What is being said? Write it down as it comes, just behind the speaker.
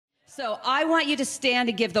So I want you to stand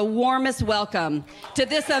and give the warmest welcome to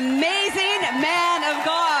this amazing man of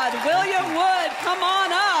God, William Wood. Come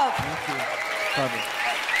on up. Thank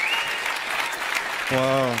you.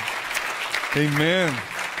 Wow. Amen.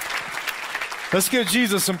 Let's give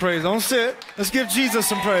Jesus some praise. Don't sit. Let's give Jesus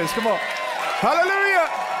some praise. Come on. Hallelujah.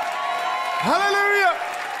 Hallelujah.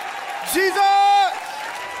 Jesus.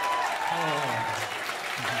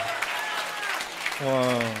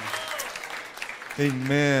 Oh. Wow.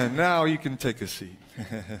 Amen. Now you can take a seat.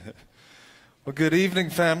 Well, good evening,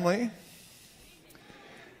 family.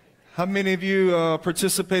 How many of you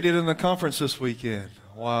participated in the conference this weekend?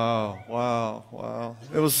 Wow, wow, wow.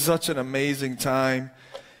 It was such an amazing time.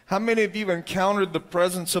 How many of you encountered the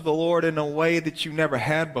presence of the Lord in a way that you never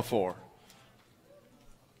had before?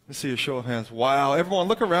 Let's see a show of hands. Wow, everyone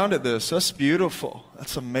look around at this. That's beautiful.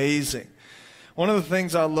 That's amazing. One of the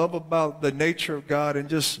things I love about the nature of God and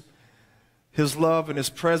just His love and His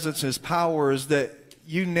presence and His power is that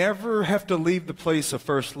you never have to leave the place of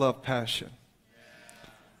first love passion.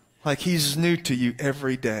 Like He's new to you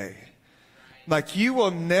every day. Like you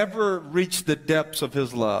will never reach the depths of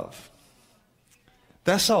His love.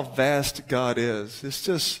 That's how vast God is. It's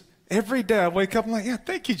just every day I wake up, I'm like, yeah,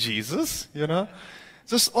 thank you, Jesus. You know,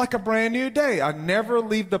 just like a brand new day. I never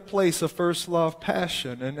leave the place of first love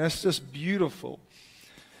passion, and that's just beautiful.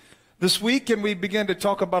 This weekend we began to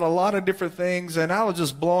talk about a lot of different things, and I was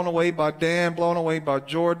just blown away by Dan, blown away by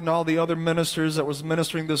Jordan, all the other ministers that was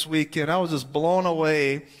ministering this weekend. I was just blown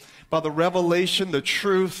away by the revelation, the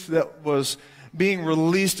truth that was being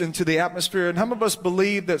released into the atmosphere. And how many of us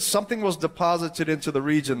believe that something was deposited into the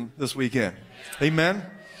region this weekend? Amen?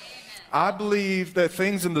 I believe that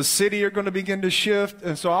things in the city are going to begin to shift,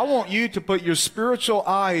 and so I want you to put your spiritual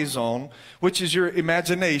eyes on, which is your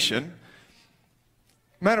imagination.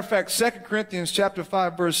 Matter of fact, 2 Corinthians chapter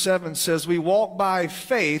 5, verse 7 says, we walk by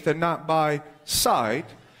faith and not by sight.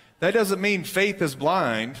 That doesn't mean faith is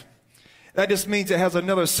blind. That just means it has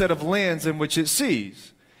another set of lens in which it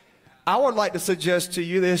sees. I would like to suggest to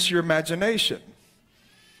you this, your imagination.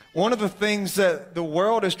 One of the things that the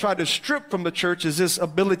world has tried to strip from the church is this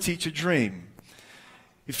ability to dream.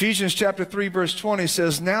 Ephesians chapter 3 verse 20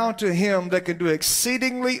 says, now to Him that can do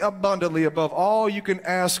exceedingly abundantly above all you can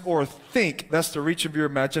ask or think, that's the reach of your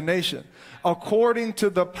imagination, according to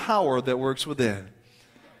the power that works within.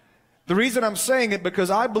 The reason I'm saying it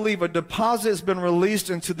because I believe a deposit has been released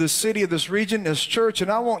into the city of this region, this church,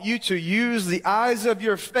 and I want you to use the eyes of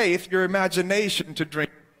your faith, your imagination to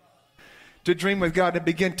dream with God and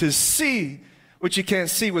begin to see what you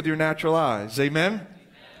can't see with your natural eyes. Amen?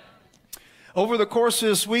 Over the course of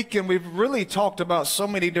this weekend, we've really talked about so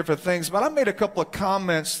many different things, but I made a couple of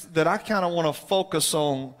comments that I kind of want to focus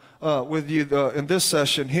on with you in this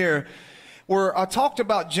session here, where I talked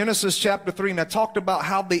about Genesis chapter 3, and I talked about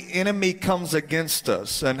how the enemy comes against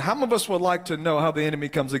us. And how many of us would like to know how the enemy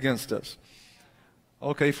comes against us?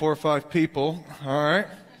 Okay, 4 or 5 people. All right.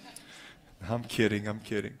 I'm kidding.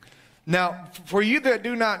 Now, for you that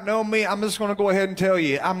do not know me, I'm just going to go ahead and tell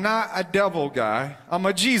you, I'm not a devil guy. I'm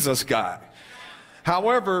a Jesus guy.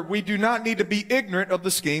 However, we do not need to be ignorant of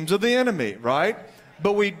the schemes of the enemy, right?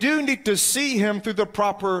 But we do need to see him through the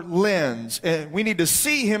proper lens. And we need to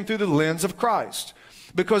see him through the lens of Christ.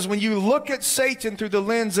 Because when you look at Satan through the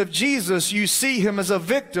lens of Jesus, you see him as a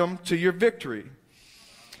victim to your victory.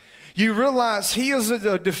 You realize he is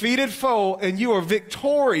a defeated foe and you are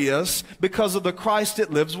victorious because of the Christ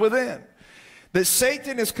that lives within. That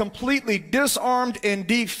Satan is completely disarmed and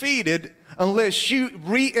defeated unless you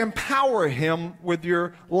re-empower him with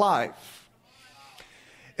your life.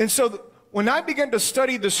 And so when I began to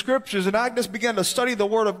study the scriptures and I just began to study the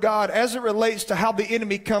word of God as it relates to how the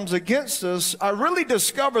enemy comes against us, I really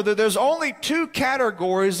discovered that there's only 2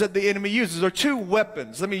 categories that the enemy uses, or 2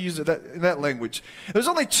 weapons. Let me use it in that language. There's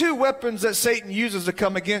only 2 weapons that Satan uses to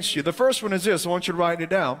come against you. The first one is this. I want you to write it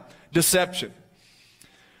down. Deception.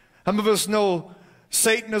 How many of us know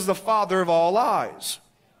Satan is the father of all lies?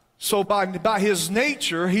 So by his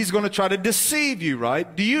nature, he's going to try to deceive you,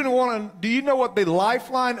 right? Do you know what the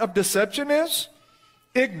lifeline of deception is?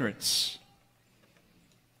 Ignorance.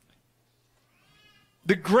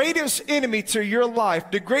 The greatest enemy to your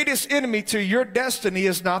life, the greatest enemy to your destiny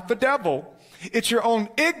is not the devil. It's your own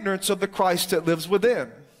ignorance of the Christ that lives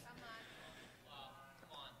within.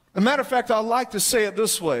 As a matter of fact, I like to say it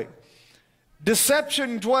this way.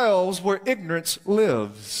 Deception dwells where ignorance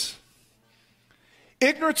lives.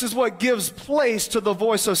 Ignorance is what gives place to the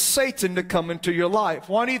voice of Satan to come into your life.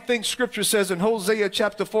 Why do you think Scripture says in Hosea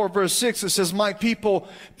chapter 4 verse 6, it says, my people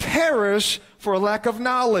perish for a lack of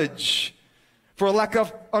knowledge. for a lack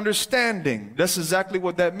of understanding. That's exactly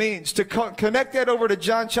what that means. To connect that over to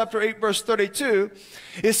John chapter 8, verse 32,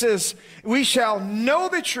 it says, we shall know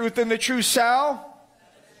the truth, and the truth shall.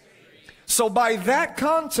 So by that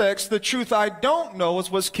context, the truth I don't know is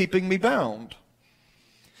what's keeping me bound.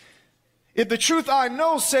 If the truth I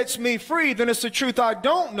know sets me free, then it's the truth I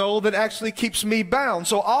don't know that actually keeps me bound.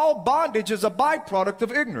 So all bondage is a byproduct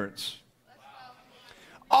of ignorance.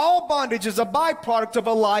 All bondage is a byproduct of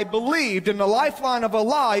a lie believed, and the lifeline of a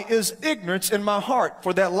lie is ignorance in my heart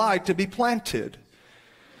for that lie to be planted.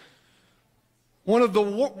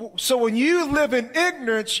 So when you live in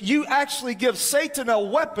ignorance, you actually give Satan a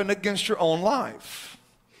weapon against your own life.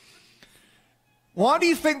 Why do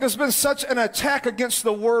you think there's been such an attack against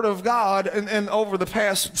the Word of God and over the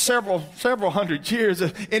past several hundred years,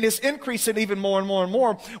 and it's increasing even more and more and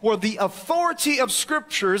more, where the authority of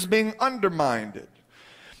Scripture is being undermined?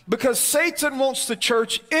 Because Satan wants the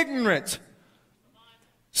church ignorant.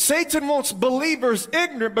 Satan wants believers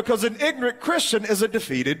ignorant because an ignorant Christian is a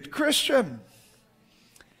defeated Christian.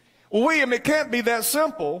 Well, William, it can't be that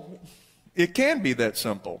simple. It can be that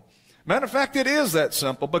simple. Matter of fact, it is that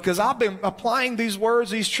simple, because I've been applying these words,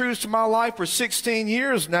 these truths to my life for 16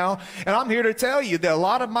 years now, and I'm here to tell you that a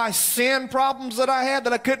lot of my sin problems that I had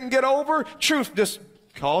that I couldn't get over, truth just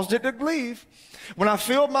caused it to leave. When I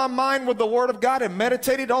filled my mind with the Word of God and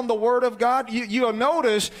meditated on the Word of God, you'll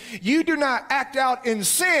notice you do not act out in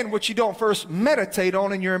sin what you don't first meditate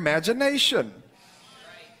on in your imagination.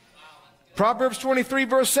 Proverbs 23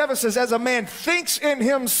 verse 7 says, as a man thinks in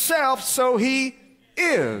himself, so he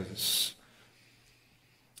is.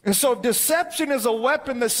 And so deception is a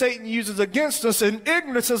weapon that Satan uses against us, and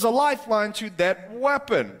ignorance is a lifeline to that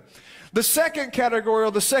weapon. The second category,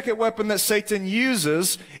 or the second weapon that Satan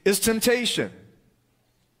uses, is temptation.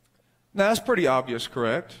 Now, that's pretty obvious,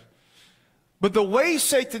 correct? But the way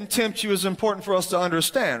Satan tempts you is important for us to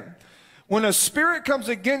understand. When a spirit comes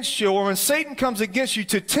against you, or when Satan comes against you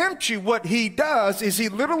to tempt you, what he does is he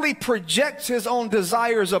literally projects his own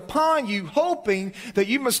desires upon you, hoping that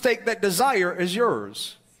you mistake that desire as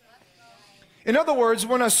yours. In other words,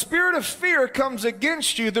 when a spirit of fear comes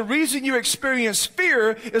against you, the reason you experience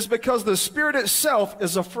fear is because the spirit itself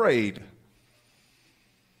is afraid.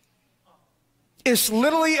 It's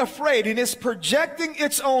literally afraid, and it's projecting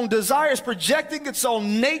its own desires, projecting its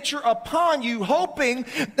own nature upon you, hoping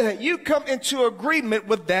that you come into agreement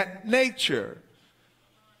with that nature.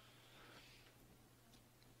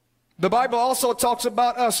 The Bible also talks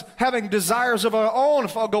about us having desires of our own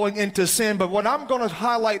going into sin, but what I'm going to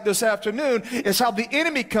highlight this afternoon is how the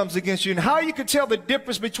enemy comes against you, and how you can tell the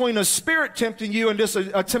difference between a spirit tempting you and just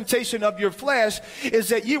a temptation of your flesh is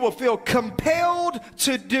that you will feel compelled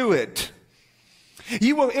to do it.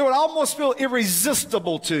 It would almost feel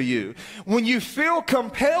irresistible to you. When you feel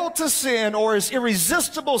compelled to sin, or it's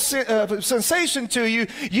irresistible sensation to you,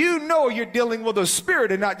 you know you're dealing with a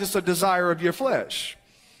spirit and not just a desire of your flesh.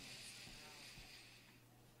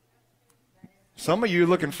 Some of you are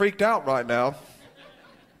looking freaked out right now.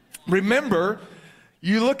 Remember,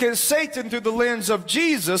 you look at Satan through the lens of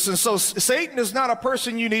Jesus, and so Satan is not a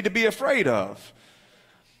person you need to be afraid of.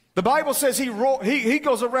 The Bible says he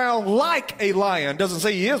goes around like a lion. Doesn't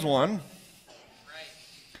say he is one.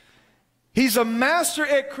 He's a master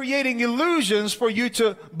at creating illusions for you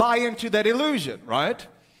to buy into that illusion, right?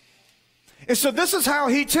 And so this is how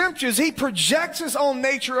he tempts you. He projects his own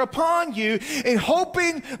nature upon you, and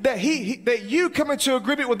hoping that that you come into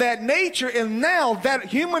agreement with that nature, and now that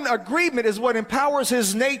human agreement is what empowers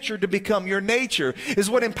his nature to become your nature, is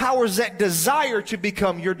what empowers that desire to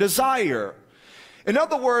become your desire. In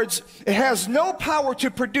other words, it has no power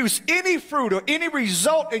to produce any fruit or any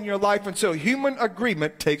result in your life until human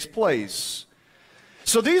agreement takes place.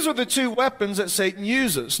 So these are the two weapons that Satan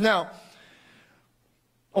uses. Now,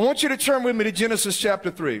 I want you to turn with me to Genesis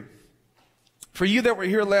chapter 3. For you that were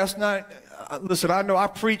here last night, listen, I know I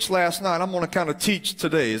preached last night. I'm going to kind of teach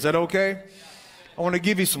today. Is that okay? I want to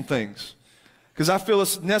give you some things, because I feel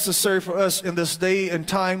it's necessary for us in this day and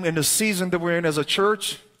time, in the season that we're in as a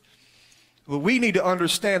church. Well, we need to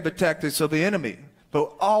understand the tactics of the enemy,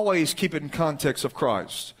 but always keep it in context of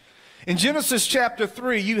Christ. In Genesis chapter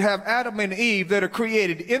 3, you have Adam and Eve that are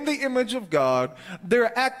created in the image of God.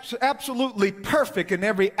 They're absolutely perfect in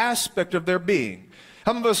every aspect of their being.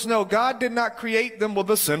 Some of us know God did not create them with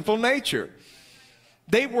a sinful nature.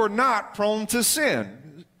 They were not prone to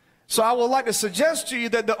sin. So I would like to suggest to you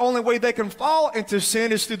that the only way they can fall into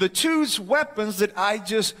sin is through the two weapons that I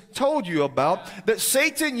just told you about that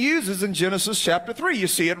Satan uses in Genesis chapter 3. You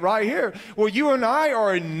see it right here. Well, you and I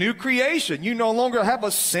are a new creation. You no longer have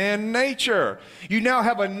a sin nature. You now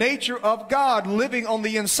have a nature of God living on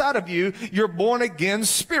the inside of you. You're born again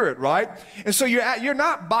spirit, right? And so you're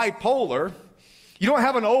not bipolar. You don't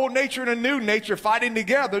have an old nature and a new nature fighting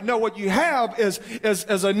together. No, what you have is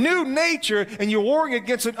a new nature, and you're warring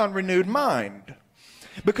against an unrenewed mind.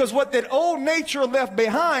 Because what that old nature left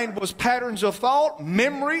behind was patterns of thought,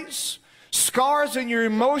 memories, scars in your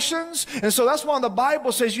emotions. And so that's why the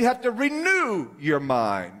Bible says you have to renew your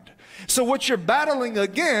mind. So what you're battling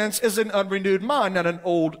against is an unrenewed mind, not an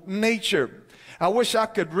old nature. I wish I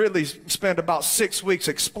could really spend about 6 weeks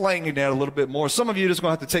explaining that a little bit more. Some of you are just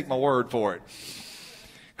going to have to take my word for it.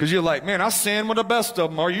 Because you're like, man, I sin with the best of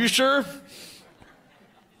them. Are you sure?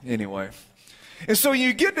 Anyway. And so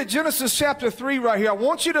you get to Genesis chapter 3 right here. I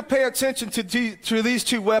want you to pay attention to these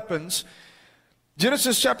two weapons.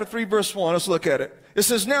 Genesis chapter 3 verse 1. Let's look at it. It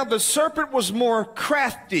says, now the serpent was more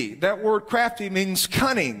crafty. That word crafty means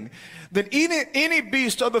cunning. Than any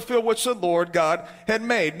beast of the field which the Lord God had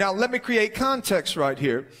made. Now let me create context right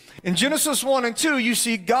here. In Genesis 1 and 2, you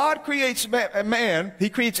see God creates man. He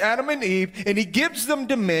creates Adam and Eve, and he gives them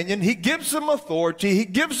dominion. He gives them authority. He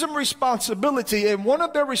gives them responsibility. And one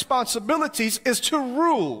of their responsibilities is to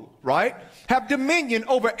rule, right? Have dominion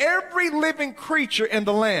over every living creature in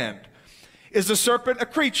the land. Is the serpent a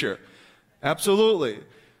creature? Absolutely.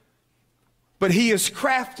 But he is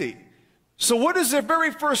crafty. So what is the very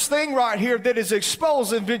first thing right here that is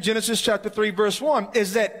exposed in Genesis chapter 3 verse 1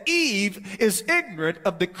 is that Eve is ignorant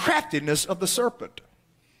of the craftiness of the serpent.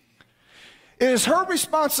 It is her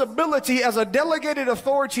responsibility as a delegated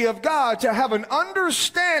authority of God to have an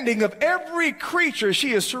understanding of every creature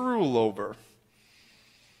she is to rule over.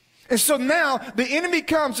 And so now the enemy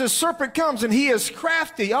comes, the serpent comes, and he is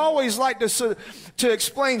crafty. I always like to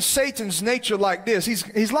explain Satan's nature like this.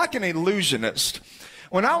 He's like an illusionist.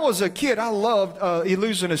 When I was a kid, I loved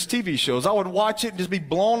illusionist TV shows. I would watch it and just be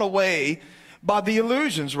blown away by the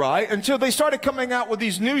illusions, right? Until they started coming out with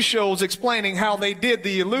these new shows explaining how they did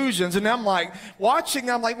the illusions. And I'm like, well,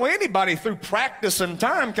 anybody through practice and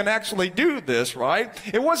time can actually do this, right?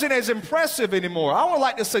 It wasn't as impressive anymore. I would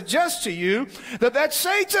like to suggest to you that that's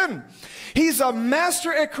Satan. He's a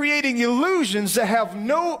master at creating illusions that have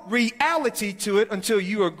no reality to it until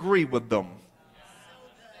you agree with them.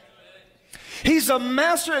 He's a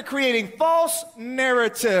master at creating false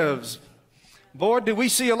narratives. Boy, do we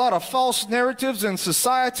see a lot of false narratives in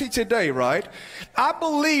society today, right? I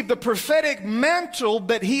believe the prophetic mantle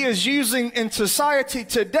that he is using in society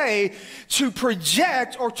today to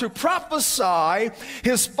project or to prophesy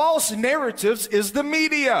his false narratives is the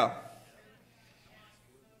media.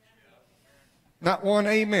 Not one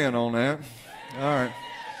amen on that. All right.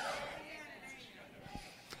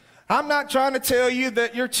 I'm not trying to tell you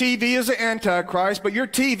that your TV is the Antichrist, but your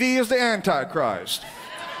TV is the Antichrist.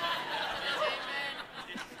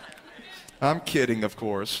 I'm kidding, of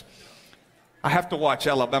course. I have to watch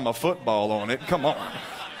Alabama football on it. Come on.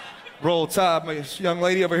 Roll Tide, my young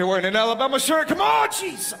lady over here wearing an Alabama shirt. Come on,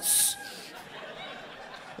 Jesus.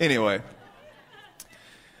 Anyway,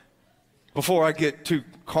 before I get too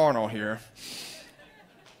carnal here,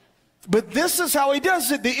 but this is how he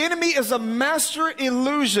does it. The enemy is a master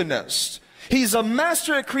illusionist. He's a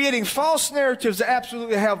master at creating false narratives that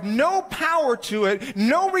absolutely have no power to it,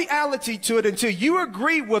 no reality to it until you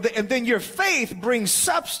agree with it, and then your faith brings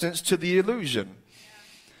substance to the illusion.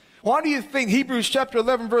 Why do you think Hebrews chapter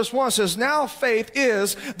 11 verse 1 says, now faith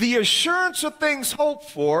is the assurance of things hoped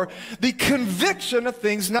for, the conviction of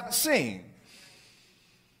things not seen.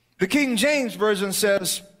 The King James Version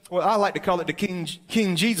says, well, I like to call it the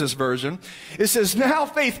King Jesus Version. It says, now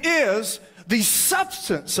faith is the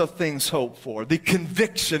substance of things hoped for, the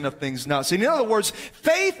conviction of things not seen. In other words,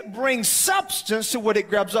 faith brings substance to what it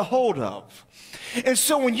grabs a hold of. And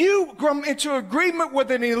so when you come into agreement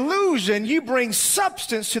with an illusion, you bring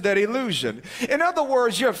substance to that illusion. In other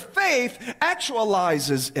words, your faith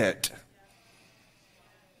actualizes it.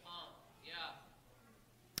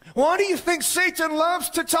 Why do you think Satan loves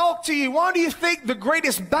to talk to you? Why do you think the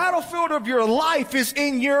greatest battlefield of your life is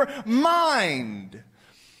in your mind?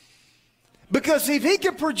 Because if he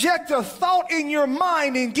can project a thought in your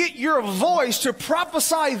mind and get your voice to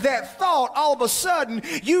prophesy that thought, all of a sudden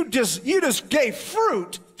you just gave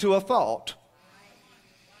fruit to a thought.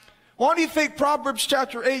 Why do you think Proverbs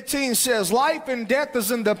chapter 18 says, life and death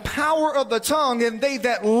is in the power of the tongue, and they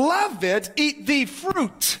that love it eat the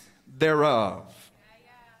fruit thereof?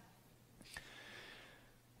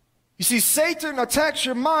 You see, Satan attacks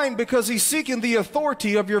your mind because he's seeking the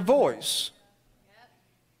authority of your voice.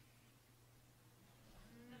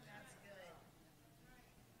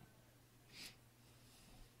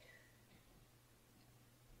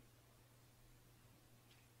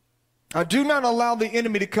 I do not allow the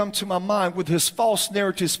enemy to come to my mind with his false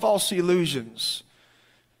narratives, false illusions.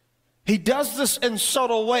 He does this in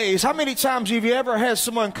subtle ways. How many times have you ever had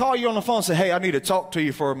someone call you on the phone and say, hey, I need to talk to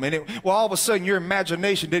you for a minute? Well, all of a sudden your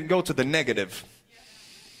imagination didn't go to the negative.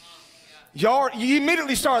 You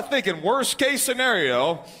immediately start thinking worst case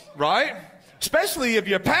scenario, right? Especially if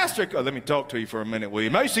you're a pastor. Oh, let me talk to you for a minute, will you?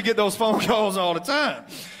 I used to get those phone calls all the time.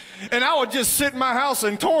 And I would just sit in my house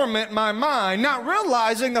and torment my mind, not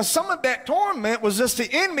realizing that some of that torment was just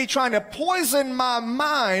the enemy trying to poison my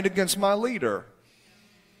mind against my leader.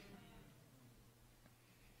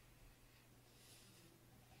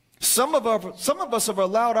 Some of us have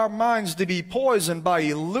allowed our minds to be poisoned by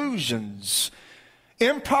illusions,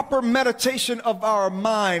 improper meditation of our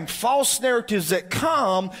mind, false narratives that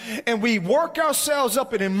come, and we work ourselves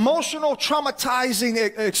up in emotional,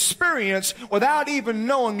 traumatizing experience without even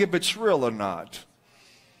knowing if it's real or not.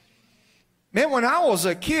 Man, when I was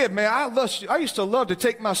a kid, man, I used to love to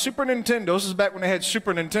take my Super Nintendo. This is back when they had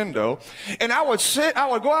Super Nintendo. And I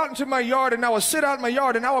would go out into my yard, and I would sit out in my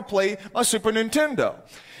yard, and I would play my Super Nintendo.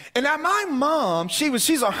 And now my mom,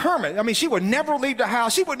 she's a hermit. I mean, she would never leave the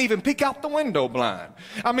house. She wouldn't even peek out the window blind.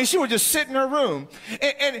 I mean, she would just sit in her room.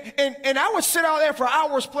 And I would sit out there for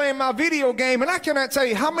hours playing my video game, and I cannot tell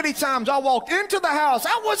you how many times I walked into the house.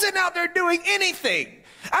 I wasn't out there doing anything.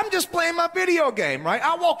 I'm just playing my video game, right?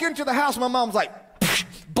 I walk into the house, my mom's like,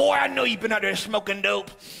 boy, I know you've been out there smoking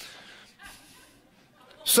dope.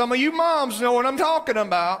 Some of you moms know what I'm talking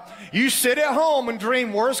about. You sit at home and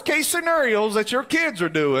dream worst case scenarios that your kids are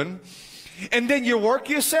doing, and then you work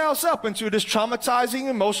yourselves up into this traumatizing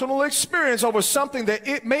emotional experience over something that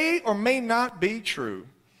it may or may not be true.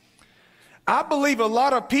 I believe a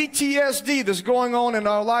lot of PTSD that's going on in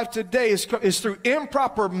our life today is through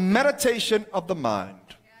improper meditation of the mind.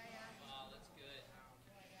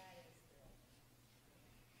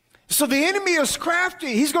 So the enemy is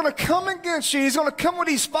crafty. He's going to come against you. He's going to come with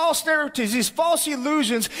these false narratives, these false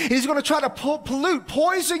illusions. He's going to try to pollute,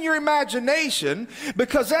 poison your imagination,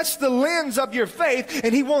 because that's the lens of your faith,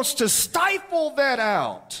 and he wants to stifle that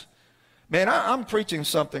out. Man, I'm preaching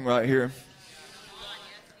something right here.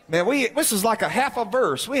 Man, this is like a half a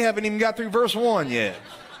verse. We haven't even got through verse 1 yet.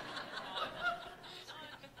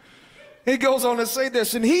 He goes on to say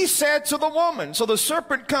this, and he said to the woman, so the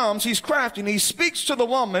serpent comes, he's crafty, and he speaks to the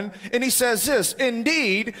woman, and he says this,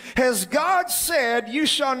 indeed, has God said, you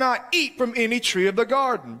shall not eat from any tree of the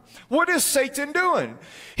garden? What is Satan doing?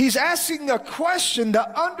 He's asking a question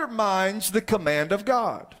that undermines the command of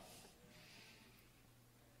God.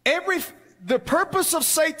 The purpose of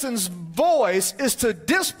Satan's voice is to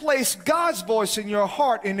displace God's voice in your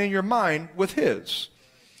heart and in your mind with his.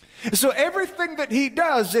 So everything that he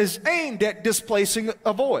does is aimed at displacing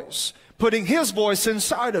a voice, putting his voice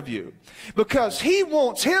inside of you, because he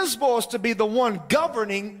wants his voice to be the one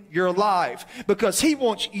governing your life, because he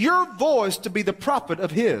wants your voice to be the prophet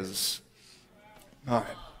of his. All right.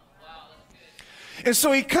 And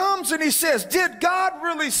so he comes and he says, did God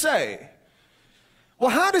really say?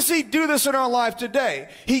 Well, how does he do this in our life today?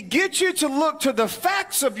 He gets you to look to the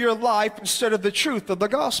facts of your life instead of the truth of the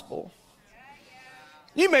gospel.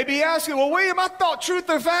 You may be asking, well, William, I thought truth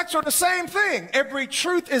and facts are the same thing. Every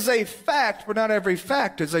truth is a fact, but not every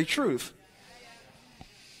fact is a truth.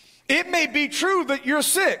 It may be true that you're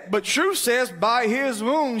sick, but truth says by his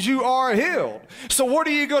wounds you are healed. So what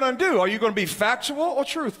are you going to do? Are you going to be factual or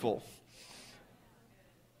truthful?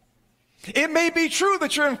 It may be true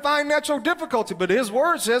that you're in financial difficulty, but his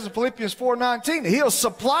word says in Philippians 4:19, he'll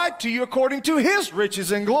supply to you according to his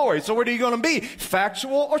riches and glory. So what are you going to be?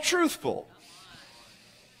 Factual or truthful?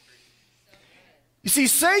 You see,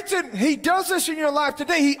 Satan, he does this in your life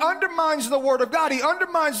today. He undermines the word of God. He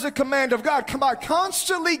undermines the command of God by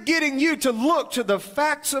constantly getting you to look to the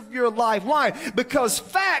facts of your life. Why? Because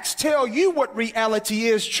facts tell you what reality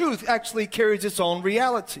is. Truth actually carries its own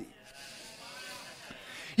reality.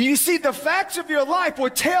 You see, the facts of your life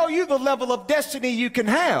will tell you the level of destiny you can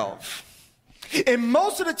have. And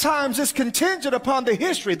most of the times it's contingent upon the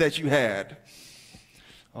history that you had.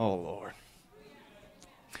 Oh, Lord.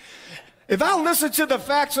 If I listen to the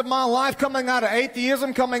facts of my life coming out of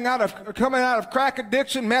atheism, coming out of crack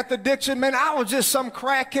addiction, meth addiction, man, I was just some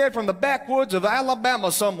crackhead from the backwoods of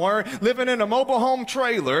Alabama somewhere living in a mobile home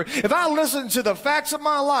trailer. If I listen to the facts of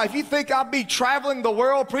my life, you think I'd be traveling the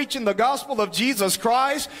world preaching the gospel of Jesus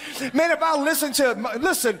Christ? Man, if I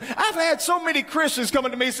listen, I've had so many Christians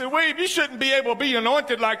coming to me and say, William, you shouldn't be able to be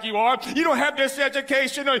anointed like you are. You don't have this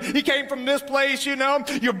education, or you came from this place, you know,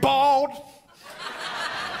 you're bald.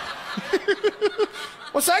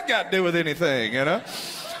 What's that got to do with anything, you know?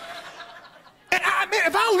 And I mean,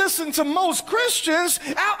 if I listen to most Christians,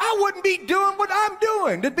 I wouldn't be doing what I'm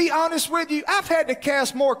doing. To be honest with you, I've had to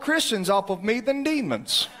cast more Christians off of me than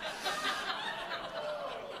demons.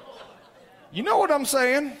 You know what I'm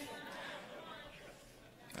saying?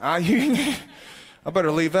 I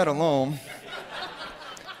better leave that alone.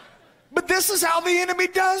 But this is how the enemy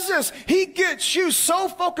does this. He gets you so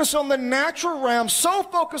focused on the natural realm, so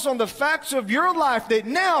focused on the facts of your life that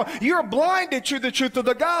now you're blinded to the truth of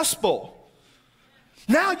the gospel.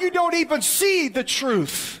 Now you don't even see the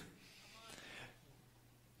truth.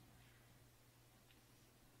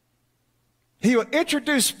 He will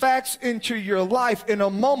introduce facts into your life in a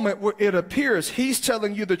moment where it appears he's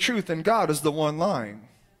telling you the truth and God is the one lying.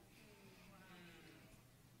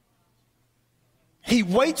 He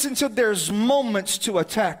waits until there's moments to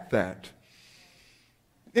attack that.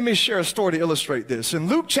 Let me share a story to illustrate this. In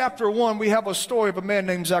Luke chapter 1, we have a story of a man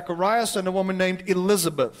named Zacharias and a woman named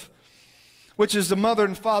Elizabeth, which is the mother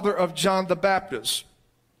and father of John the Baptist.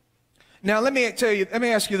 Now, let me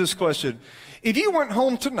ask you this question. If you went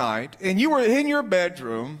home tonight and you were in your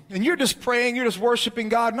bedroom and you're just praying, you're just worshiping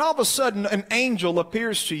God, and all of a sudden an angel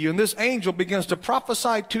appears to you and this angel begins to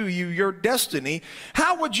prophesy to you your destiny,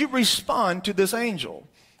 how would you respond to this angel?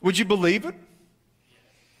 Would you believe it?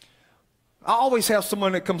 I always have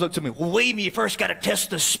someone that comes up to me, well, William, you first got to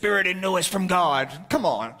test the spirit and know it's from God. Come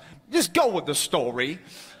on, just go with the story.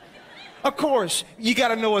 Of course, you got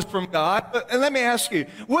to know it's from God. And let me ask you,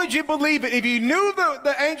 would you believe it if you knew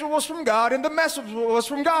the angel was from God and the message was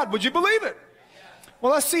from God? Would you believe it?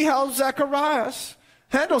 Well, let's see how Zacharias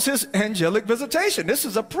handles his angelic visitation. This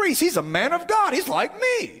is a priest. He's a man of God. He's like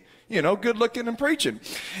me, you know, good looking and preaching.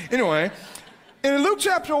 Anyway, in Luke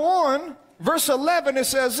chapter 1, verse 11, it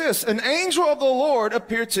says this, an angel of the Lord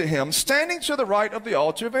appeared to him, standing to the right of the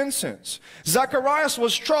altar of incense. Zacharias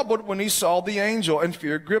was troubled when he saw the angel, and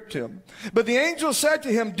fear gripped him. But the angel said to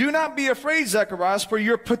him, do not be afraid, Zacharias, for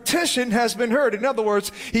your petition has been heard. In other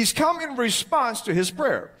words, he's come in response to his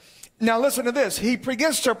prayer. Now listen to this. He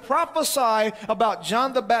begins to prophesy about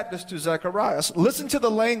John the Baptist to Zacharias. Listen to the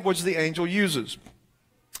language the angel uses.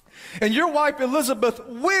 And your wife Elizabeth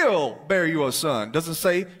will bear you a son. Doesn't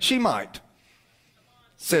say she might.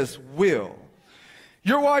 Says will.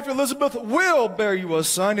 Your wife Elizabeth will bear you a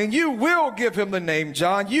son, and you will give him the name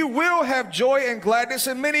John. You will have joy and gladness,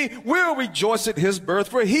 and many will rejoice at his birth,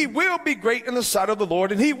 for he will be great in the sight of the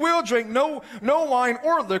Lord, and he will drink no wine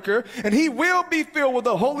or liquor, and he will be filled with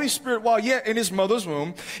the Holy Spirit while yet in his mother's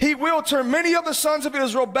womb. He will turn many of the sons of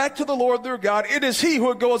Israel back to the Lord their God. It is he who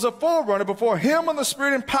will go as a forerunner before him in the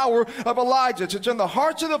spirit and power of Elijah, to turn the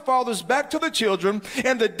hearts of the fathers back to the children,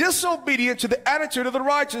 and the disobedient to the attitude of the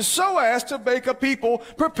righteous, so as to make a people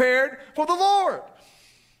prepared for the Lord.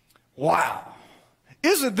 Wow.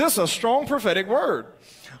 Isn't this a strong prophetic word?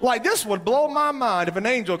 Like, this would blow my mind if an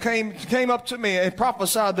angel came up to me and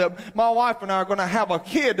prophesied that my wife and I are going to have a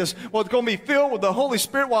kid that's going to be filled with the Holy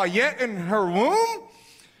Spirit while yet in her womb.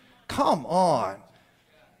 Come on.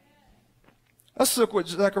 Let's look what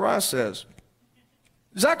Zacharias says.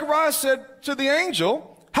 Zacharias said to the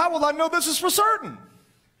angel, how will I know this is for certain?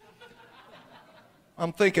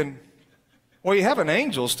 I'm thinking, well, you have an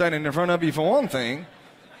angel standing in front of you for one thing.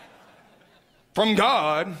 From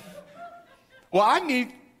God. Well, I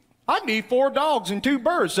need 4 dogs and 2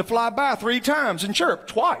 birds to fly by 3 times and chirp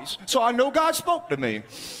twice, so I know God spoke to me.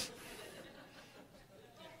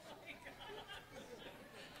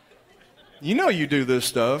 You know you do this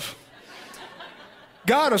stuff.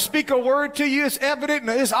 God will speak a word to you. It's evident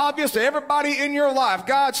and it's obvious to everybody in your life.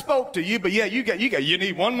 God spoke to you, but yeah, you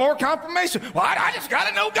need one more confirmation. Well, I just got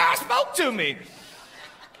to know God spoke to me.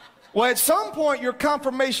 Well, at some point, your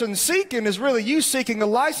confirmation seeking is really you seeking a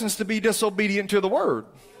license to be disobedient to the word.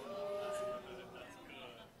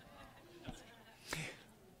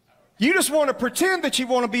 You just want to pretend that you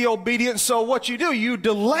want to be obedient, so what you do, you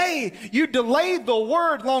delay the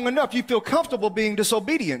word long enough, you feel comfortable being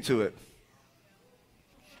disobedient to it.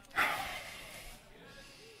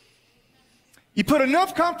 You put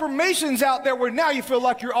enough confirmations out there where now you feel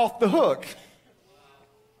like you're off the hook.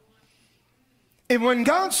 And when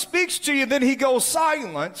God speaks to you, then he goes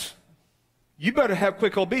silent. you better have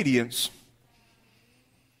quick obedience.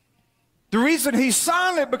 The reason he's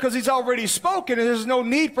silent because he's already spoken and there's no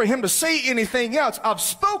need for him to say anything else. I've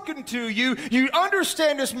spoken to you. You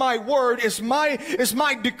understand it's my word. It's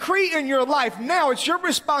my decree in your life. Now it's your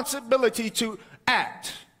responsibility to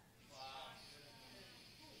act.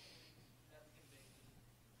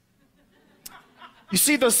 You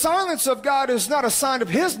see, the silence of God is not a sign of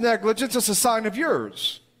his negligence. It's a sign of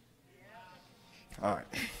yours. All right.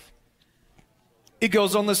 He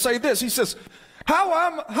goes on to say this. He says,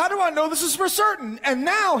 how do I know this is for certain? And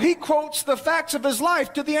now he quotes the facts of his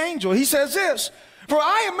life to the angel. He says this, for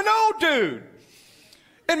I am an old dude,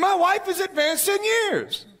 and my wife is advanced in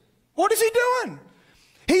years. What is he doing?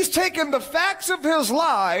 He's taking the facts of his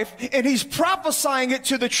life and he's prophesying it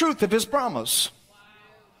to the truth of his promise.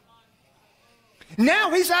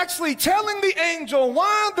 Now he's actually telling the angel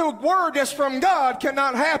why the word that's from God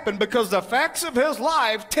cannot happen, because the facts of his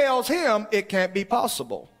life tells him it can't be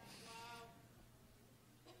possible.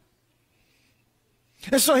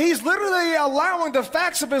 And so he's literally allowing the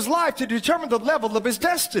facts of his life to determine the level of his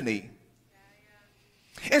destiny.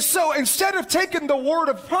 And so instead of taking the word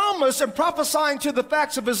of promise and prophesying to the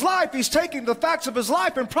facts of his life, he's taking the facts of his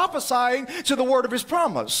life and prophesying to the word of his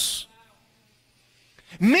promise.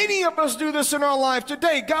 Many of us do this in our life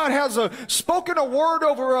today. God has spoken a word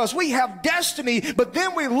over us. We have destiny, but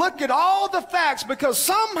then we look at all the facts because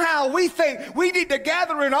somehow we think we need to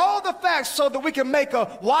gather in all the facts so that we can make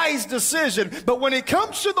a wise decision. But when it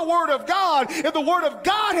comes to the word of God, if the word of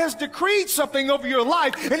God has decreed something over your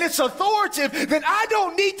life and it's authoritative, then I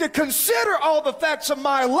don't need to consider all the facts of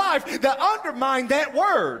my life that undermine that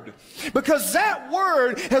word. Because that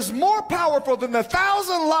word is more powerful than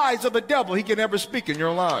 1,000 lies of the devil he can ever speak in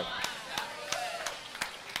your life.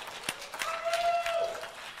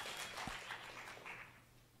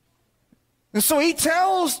 And so he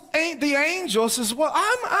tells the angel, says, well,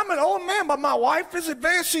 I'm an old man, but my wife is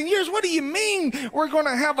advancing years. What do you mean we're going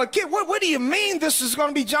to have a kid? What do you mean this is going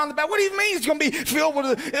to be John the Baptist? What do you mean he's going to be filled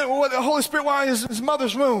with the Holy Spirit while in his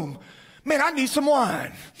mother's womb? Man, I need some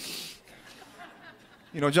wine.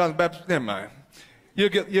 You know, John the Baptist, never mind. You'll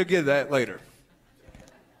get that later.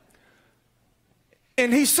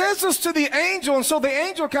 And he says this to the angel, and so the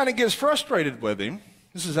angel kind of gets frustrated with him.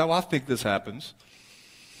 This is how I think this happens.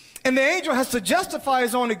 And the angel has to justify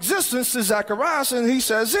his own existence to Zacharias, and he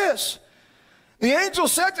says this. The angel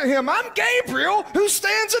said to him, I'm Gabriel, who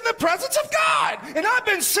stands in the presence of God, and I've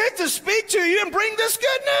been sent to speak to you and bring this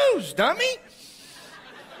good news, dummy.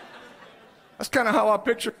 That's kind of how I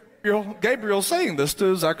picture Gabriel saying this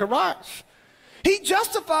to Zacharias. He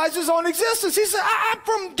justifies his own existence. He said, I'm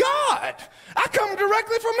from God. I come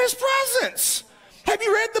directly from his presence. Have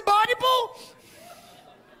you read the Bible?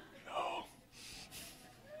 No.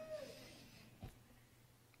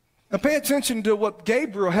 Now pay attention to what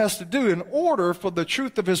Gabriel has to do in order for the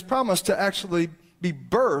truth of his promise to actually be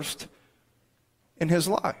birthed in his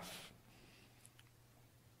life.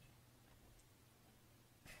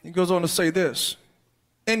 He goes on to say this.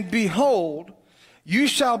 And behold, you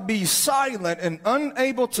shall be silent and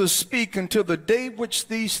unable to speak until the day which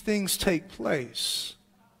these things take place.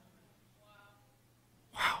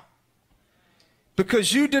 Wow.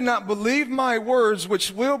 Because you did not believe my words,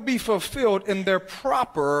 which will be fulfilled in their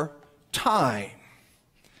proper time.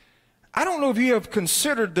 I don't know if you have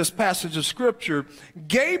considered this passage of Scripture.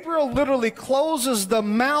 Gabriel literally closes the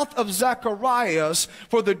mouth of Zacharias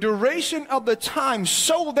for the duration of the time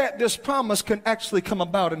so that this promise can actually come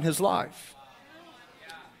about in his life.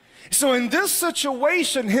 So in this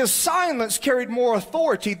situation, his silence carried more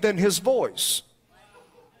authority than his voice.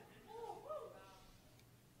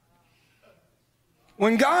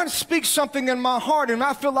 When God speaks something in my heart and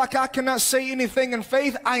I feel like I cannot say anything in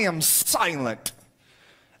faith, I am silent.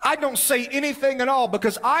 I don't say anything at all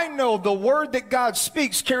because I know the word that God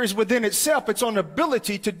speaks carries within itself its own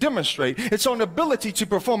ability to demonstrate, its own ability to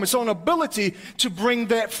perform, its own ability to bring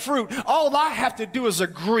that fruit. All I have to do is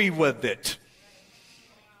agree with it.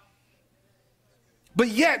 But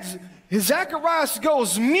yet, Zacharias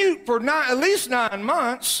goes mute for at least 9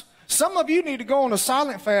 months. Some of you need to go on a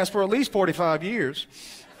silent fast for at least 45 years.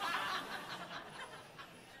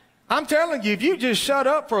 I'm telling you, if you just shut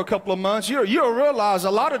up for a couple of months, you'll realize a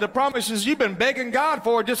lot of the promises you've been begging God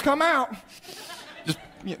for just come out. Just,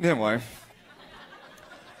 anyway.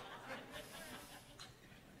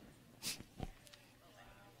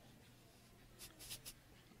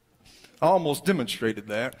 I almost demonstrated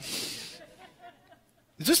that.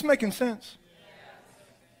 Is this making sense?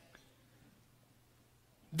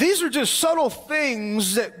 These are just subtle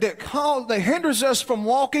things that hinders us from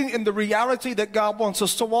walking in the reality that God wants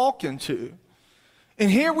us to walk into. And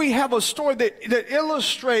here we have a story that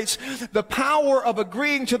illustrates the power of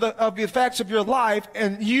agreeing to the effects of your life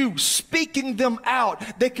and you speaking them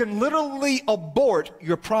out. They can literally abort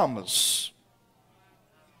your promise.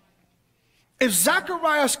 If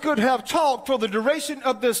Zacharias could have talked for the duration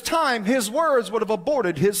of this time, his words would have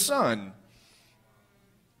aborted his son.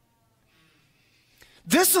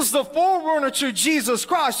 This is the forerunner to Jesus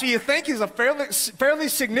Christ. Do you think he's a fairly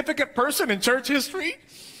significant person in church history?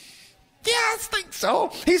 Yeah, I think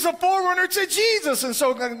so. He's a forerunner to Jesus. And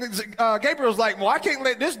so Gabriel's like, well, I can't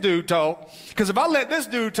let this dude talk. Because if I let this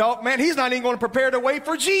dude talk, man, he's not even going to prepare the way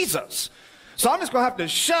for Jesus. So I'm just going to have to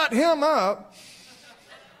shut him up.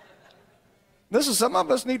 Listen, some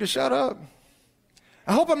of us need to shut up.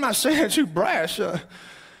 I hope I'm not saying too brash.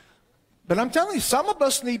 But I'm telling you, some of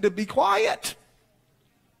us need to be quiet.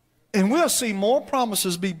 And we'll see more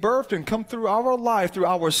promises be birthed and come through our life, through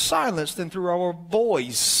our silence, than through our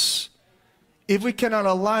voice. If we cannot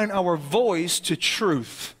align our voice to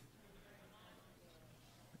truth.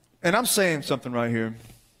 And I'm saying something right here.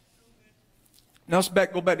 Now let's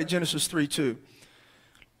go back to Genesis 3:2.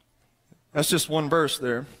 That's just one verse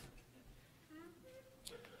there.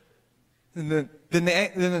 And then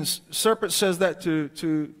the serpent says that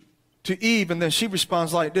to Eve, and then she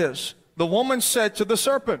responds like this. The woman said to the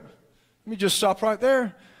serpent, let me just stop right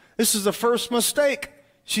there. This is the first mistake.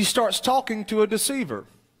 She starts talking to a deceiver.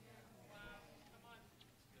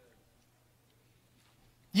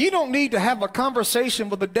 You don't need to have a conversation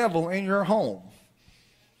with the devil in your home.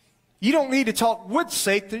 You don't need to talk with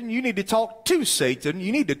Satan. You need to talk to Satan.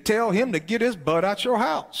 You need to tell him to get his butt out your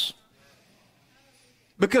house.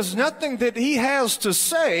 Because nothing that he has to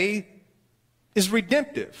say is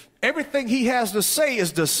redemptive. Everything he has to say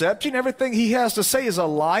is deception. Everything he has to say is a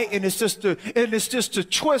lie, and it's just to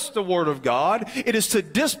twist the word of God. It is to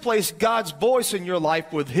displace God's voice in your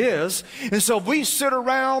life with his. And so if we sit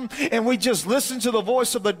around and we just listen to the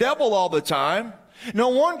voice of the devil all the time, no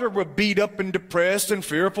wonder we're beat up and depressed and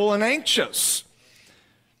fearful and anxious.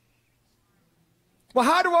 Well,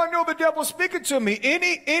 how do I know the devil's speaking to me?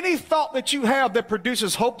 Any thought that you have that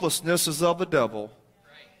produces hopelessness is of the devil.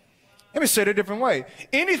 Let me say it a different way.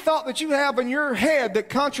 Any thought that you have in your head that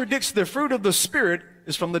contradicts the fruit of the Spirit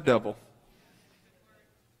is from the devil.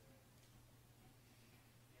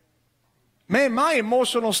 Man, my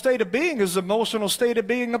emotional state of being is the emotional state of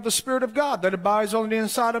being of the Spirit of God that abides on the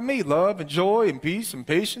inside of me. Love and joy and peace and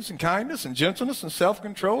patience and kindness and gentleness and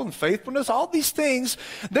self-control and faithfulness. All these things,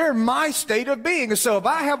 they're my state of being. And so if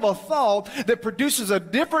I have a thought that produces a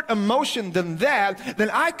different emotion than that, then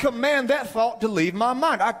I command that thought to leave my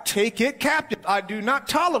mind. I take it captive. I do not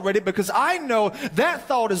tolerate it because I know that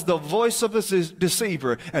thought is the voice of the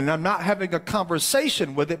deceiver. And I'm not having a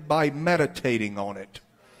conversation with it by meditating on it.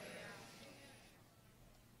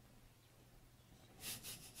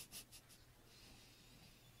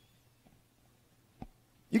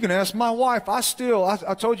 You can ask my wife. I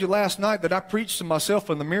told you last night that I preached to myself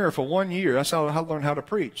in the mirror for 1 year. That's how I learned how to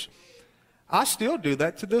preach. I still do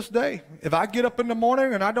that to this day. If I get up in the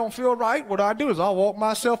morning and I don't feel right, what I do is I'll walk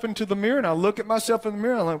myself into the mirror and I look at myself in the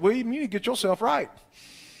mirror and I'm like, William, you need to get yourself right.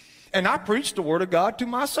 And I preach the word of God to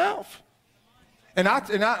myself. And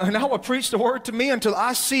I will preach the word to me until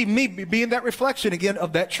I see me being that reflection again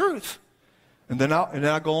of that truth. And then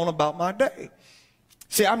I go on about my day.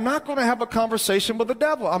 See, I'm not going to have a conversation with the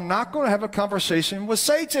devil. I'm not going to have a conversation with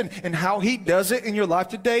Satan. And how he does it in your life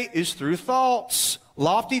today is through thoughts.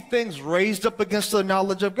 Lofty things raised up against the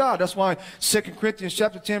knowledge of God. That's why 2 Corinthians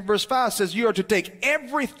chapter 10 verse 5 says you are to take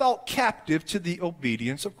every thought captive to the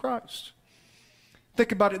obedience of Christ.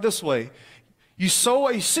 Think about it this way. You sow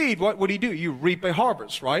a seed, what would he do? You reap a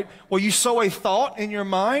harvest, right? Well, you sow a thought in your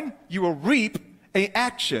mind, you will reap an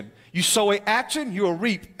action. You sow an action, you will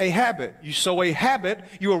reap a habit. You sow a habit,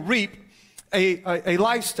 you will reap a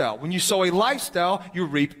lifestyle. When you sow a lifestyle, you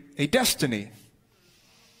reap a destiny.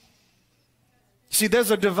 See, there's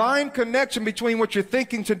a divine connection between what you're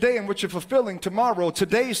thinking today and what you're fulfilling tomorrow.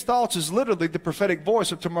 Today's thoughts is literally the prophetic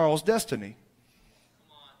voice of tomorrow's destiny.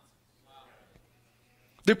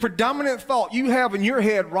 The predominant thought you have in your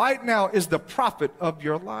head right now is the prophet of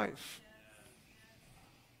your life.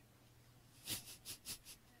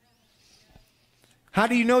 How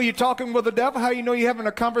do you know you're talking with the devil? How do you know you're having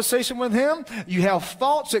a conversation with him? You have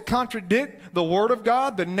thoughts that contradict the word of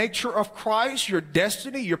God, the nature of Christ, your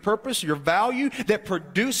destiny, your purpose, your value, that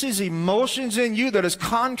produces emotions in you that is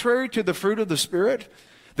contrary to the fruit of the Spirit.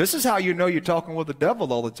 This is how you know you're talking with the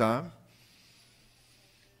devil all the time.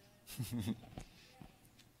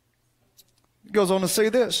 It goes on to say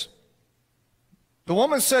this. The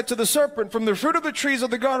woman said to the serpent, from the fruit of the trees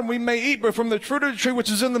of the garden we may eat, but from the fruit of the tree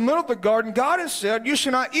which is in the middle of the garden, God has said, you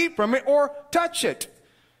shall not eat from it or touch it,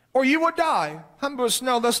 or you will die. How many of us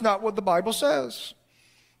know that's not what the Bible says?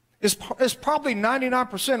 It's probably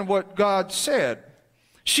 99% of what God said.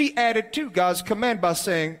 She added to God's command by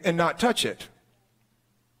saying, and not touch it.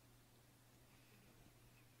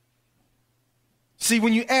 See,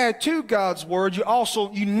 when you add to God's word, you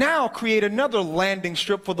now create another landing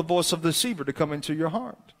strip for the voice of the deceiver to come into your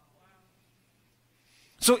heart.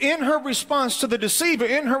 So in her response to the deceiver,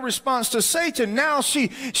 in her response to Satan, now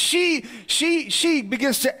she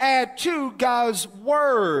begins to add to God's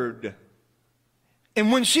word.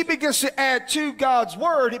 And when she begins to add to God's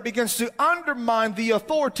word, it begins to undermine the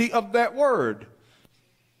authority of that word.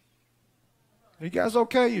 Are you guys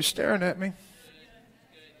okay? You're staring at me.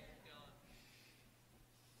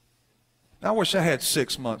 I wish I had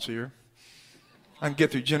 6 months here. I can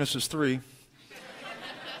get through Genesis 3.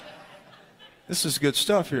 This is good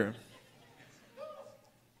stuff here.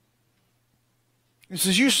 He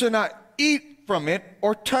says, you shall not eat from it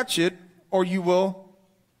or touch it, or you will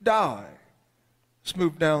die. Let's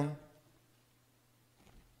move down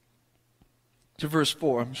to verse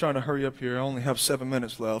 4. I'm trying to hurry up here. I only have 7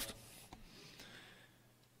 minutes left.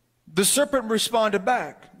 The serpent responded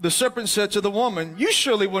back. The serpent said to the woman, you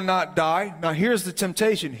surely will not die. Now here's the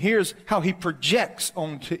temptation. Here's how he projects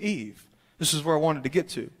onto Eve. This is where I wanted to get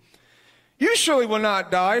to. You surely will not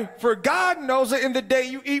die, for God knows that in the day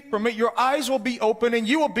you eat from it, your eyes will be open and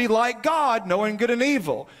you will be like God, knowing good and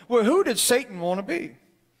evil. Well, who did Satan want to be?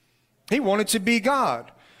 He wanted to be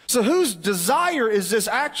God. So whose desire is this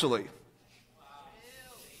actually?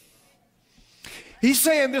 He's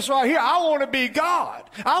saying this right here. I want to be God.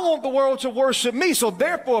 I want the world to worship me. So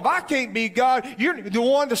therefore, if I can't be God, you're the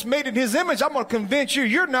one that's made in his image. I'm going to convince you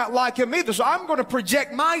you're not like him either. So I'm going to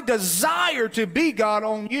project my desire to be God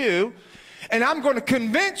on you. And I'm going to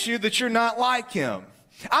convince you that you're not like him.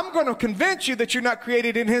 I'm going to convince you that you're not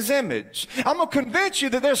created in his image. I'm going to convince you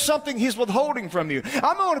that there's something he's withholding from you.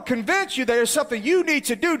 I'm going to convince you that there's something you need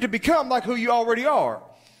to do to become like who you already are.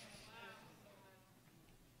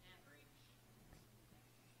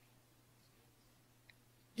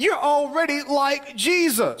 You're already like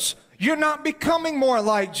Jesus. You're not becoming more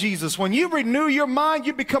like Jesus. When you renew your mind,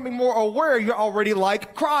 you're becoming more aware you're already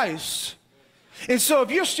like Christ. And so if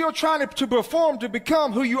you're still trying to perform to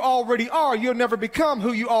become who you already are, you'll never become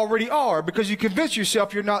who you already are because you convince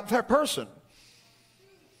yourself you're not that person.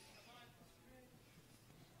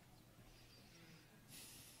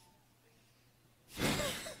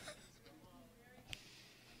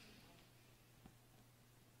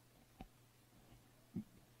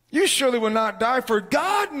 You surely will not die, for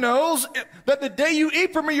God knows that the day you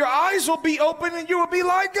eat from it, your eyes will be open and you will be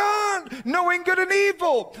like God, knowing good and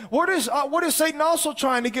evil. What is Satan also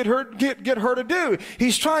trying to get her to do?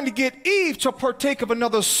 He's trying to get Eve to partake of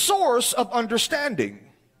another source of understanding.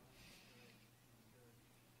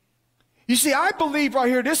 You see, I believe right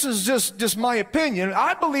here, this is just my opinion,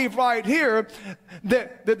 I believe right here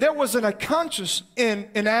that there wasn't a conscience in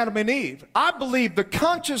Adam and Eve. I believe the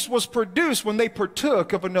conscience was produced when they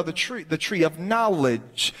partook of another tree, the tree of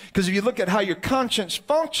knowledge. Because if you look at how your conscience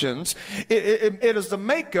functions, it is the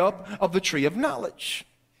makeup of the tree of knowledge.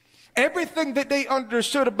 Everything that they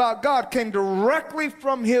understood about God came directly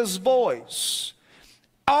from his voice.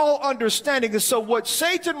 All understanding. And so what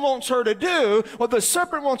Satan wants her to do, what the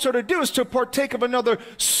serpent wants her to do, is to partake of another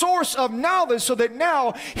source of knowledge so that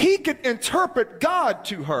now he can interpret God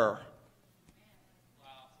to her.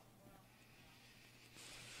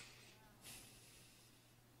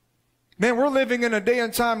 Man, we're living in a day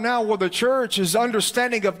and time now where the church's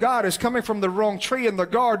understanding of God is coming from the wrong tree in the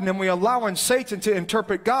garden, and we're allowing Satan to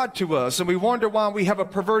interpret God to us, and we wonder why we have a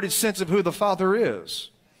perverted sense of who the Father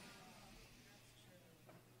is.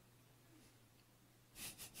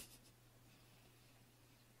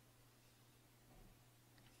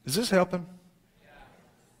 Is this helping?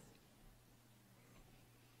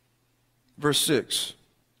 Verse 6.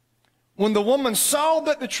 When the woman saw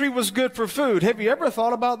that the tree was good for food, have you ever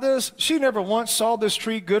thought about this? She never once saw this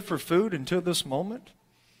tree good for food until this moment.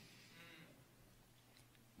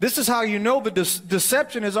 This is how you know the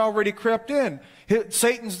deception has already crept in.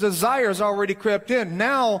 Satan's desire has already crept in.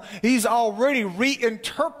 Now he's already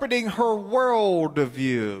reinterpreting her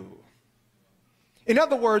worldview. In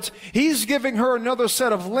other words, he's giving her another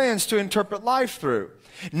set of lens to interpret life through.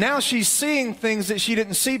 Now she's seeing things that she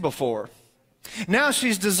didn't see before. Now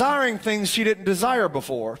she's desiring things she didn't desire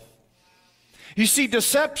before. You see,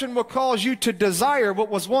 deception will cause you to desire what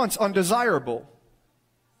was once undesirable.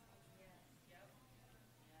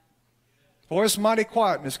 Boy, it's mighty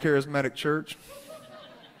quiet in this charismatic church.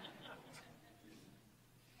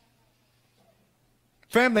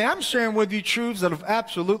 Family, I'm sharing with you truths that have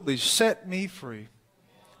absolutely set me free,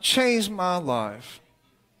 changed my life.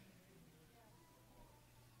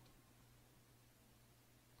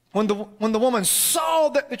 When the woman saw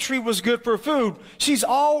that the tree was good for food, she's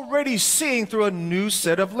already seeing through a new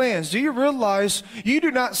set of lens. Do you realize you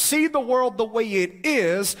do not see the world the way it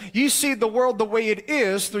is? You see the world the way it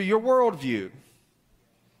is through your worldview.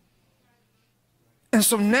 And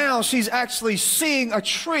so now she's actually seeing a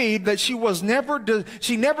tree that she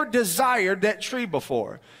never desired that tree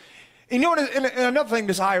before. You know, and another thing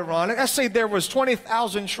that's ironic, I say there was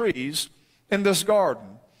 20,000 trees in this garden.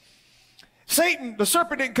 Satan, the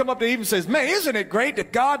serpent, didn't come up to Eve and says, man, isn't it great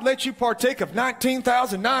that God let you partake of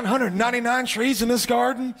 19,999 trees in this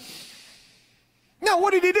garden? No,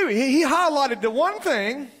 what did he do? He highlighted the one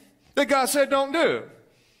thing that God said don't do.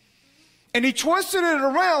 And he twisted it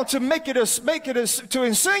around to make it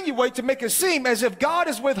insinuate, to make it seem as if God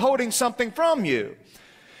is withholding something from you.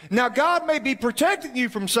 Now, God may be protecting you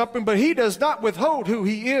from something, but he does not withhold who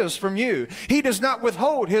he is from you. He does not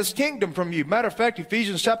withhold his kingdom from you. Matter of fact,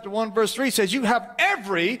 Ephesians chapter 1, verse 3 says you have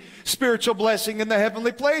every spiritual blessing in the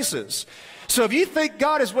heavenly places. So if you think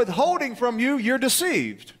God is withholding from you, you're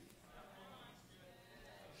deceived.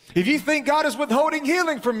 If you think God is withholding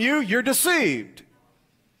healing from you, you're deceived.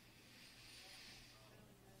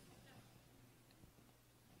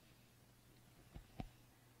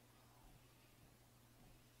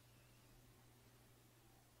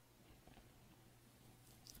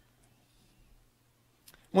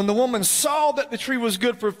 When the woman saw that the tree was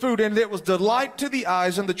good for food, and it was delight to the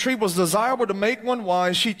eyes, and the tree was desirable to make one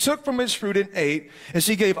wise, she took from its fruit and ate, and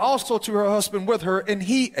she gave also to her husband with her, and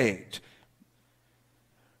he ate.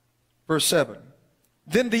 Verse 7.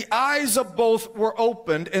 Then the eyes of both were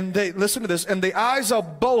opened, and they, listen to this, and the eyes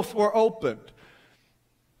of both were opened.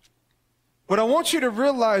 What I want you to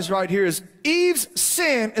realize right here is Eve's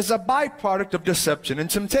sin is a byproduct of deception and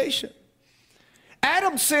temptation.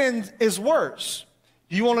 Adam's sin is worse.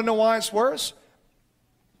 You want to know why it's worse?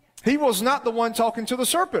 He was not the one talking to the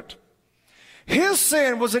serpent. His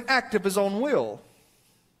sin was an act of his own will.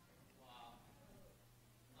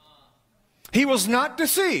 He was not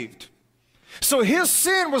deceived. So his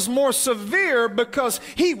sin was more severe because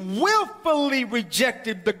he willfully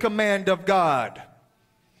rejected the command of God.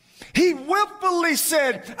 He willfully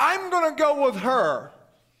said, I'm going to go with her.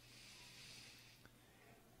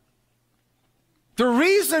 The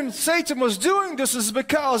reason Satan was doing this is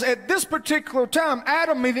because at this particular time,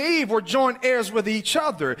 Adam and Eve were joint heirs with each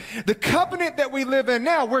other. The covenant that we live in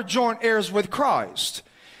now, we're joint heirs with Christ.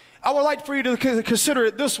 I would like for you to consider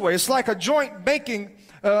it this way. It's like a joint banking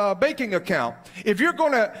account. If you're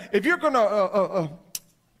gonna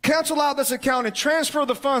cancel out this account and transfer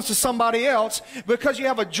the funds to somebody else, because you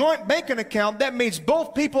have a joint banking account, that means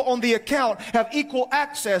both people on the account have equal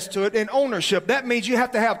access to it and ownership. That means you have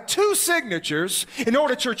to have two signatures in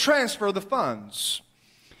order to transfer the funds.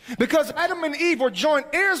 Because Adam and Eve were joint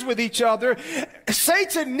heirs with each other,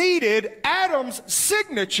 Satan needed Adam's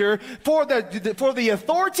signature for the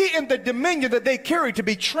authority and the dominion that they carried to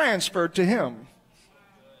be transferred to him.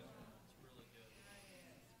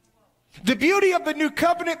 The beauty of the new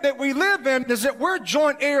covenant that we live in is that we're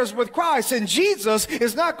joint heirs with Christ, and Jesus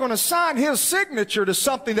is not going to sign his signature to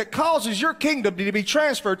something that causes your kingdom to be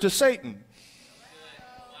transferred to Satan.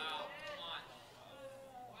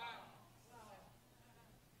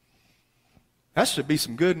 That should be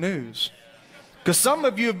some good news. Because some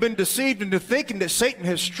of you have been deceived into thinking that Satan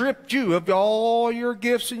has stripped you of all your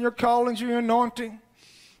gifts and your callings, your anointing.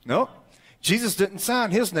 No. Jesus didn't sign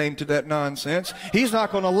his name to that nonsense. He's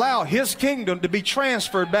not going to allow his kingdom to be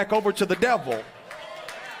transferred back over to the devil.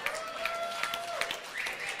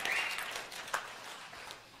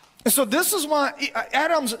 And so this is why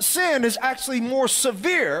Adam's sin is actually more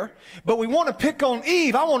severe, but we want to pick on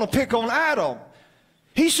Eve. I want to pick on Adam.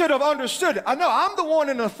 He should have understood. I know I'm the one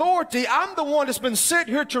in authority. I'm the one that's been sent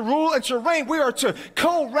here to rule and to reign. We are to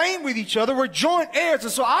co-reign with each other. We're joint heirs.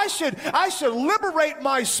 And so I should liberate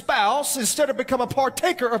my spouse instead of become a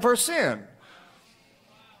partaker of her sin.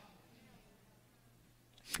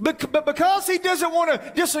 But because he doesn't want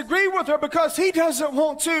to disagree with her, because he doesn't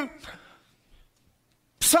want to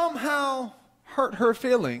somehow hurt her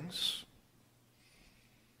feelings,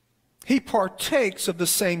 he partakes of the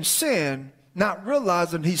same sin, not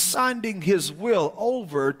realizing he's signing his will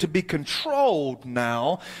over to be controlled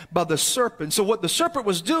now by the serpent. So what the serpent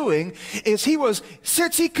was doing is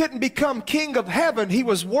since he couldn't become king of heaven, he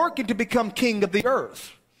was working to become king of the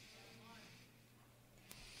earth.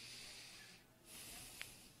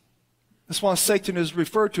 That's why Satan is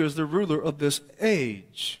referred to as the ruler of this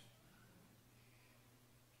age.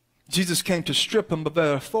 Jesus came to strip him of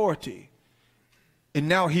that authority. And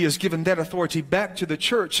now he has given that authority back to the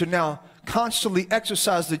church to now constantly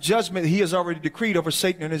exercise the judgment he has already decreed over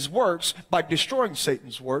Satan and his works by destroying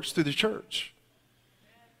Satan's works through the church.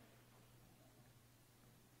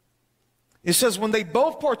 It says when they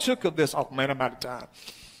both partook of this, oh man, I'm out of time.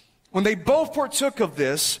 When they both partook of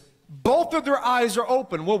this, both of their eyes are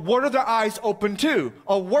open. Well, what are their eyes open to?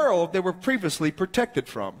 A world they were previously protected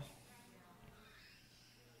from.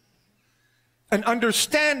 An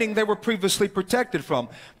understanding they were previously protected from.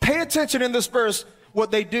 Pay attention in this verse what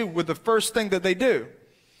they do with the first thing that they do.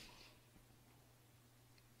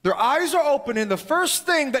 Their eyes are open, and the first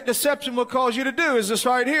thing that deception will cause you to do is this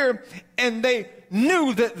right here. And they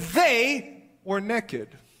knew that they were naked.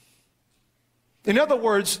 In other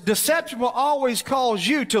words, deception will always cause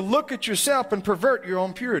you to look at yourself and pervert your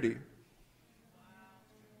own purity.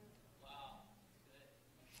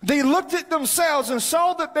 They looked at themselves and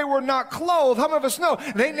saw that they were not clothed. How many of us know?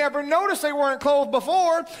 They never noticed they weren't clothed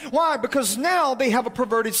before. Why? Because now they have a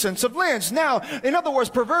perverted sense of lens. Now, in other words,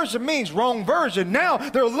 perversion means wrong version. Now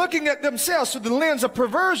they're looking at themselves through the lens of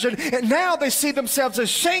perversion, and now they see themselves as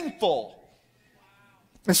shameful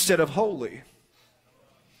instead of holy.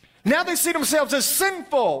 Now they see themselves as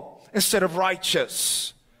sinful instead of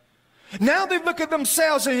righteous. Now they look at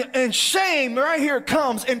themselves and shame right here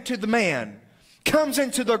comes into the man. Comes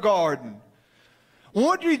into the garden.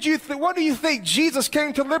 What do you think Jesus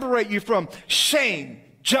came to liberate you from? Shame,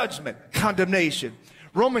 judgment, condemnation.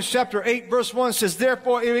 Romans chapter 8 verse 1 says,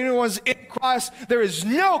 therefore, if anyone's in Christ, there is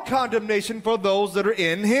no condemnation for those that are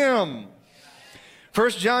in him.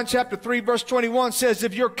 1 John chapter 3 verse 21 says,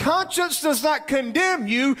 if your conscience does not condemn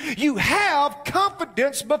you, you have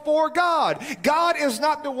confidence before God. God is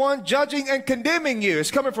not the one judging and condemning you. It's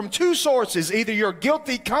coming from two sources, either your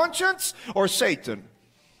guilty conscience or Satan.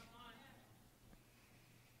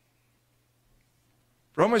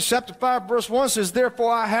 Romans chapter 5 verse 1 says,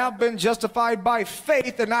 therefore I have been justified by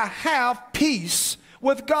faith, and I have peace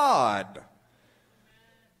with God.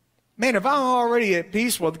 Man, if I'm already at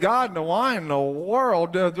peace with God, then why in the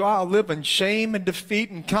world do I live in shame and defeat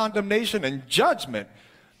and condemnation and judgment?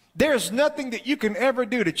 There's nothing that you can ever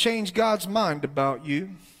do to change God's mind about you.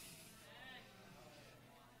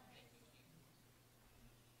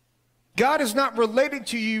 God is not relating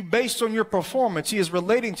to you based on your performance. He is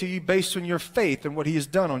relating to you based on your faith and what he has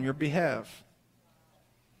done on your behalf.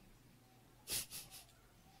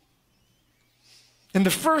 And the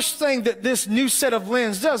first thing that this new set of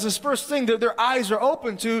lens does, this first thing that their eyes are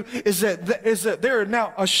open to, is that they're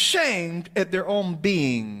now ashamed at their own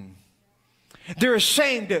being. They're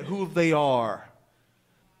ashamed at who they are.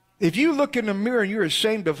 If you look in the mirror and you're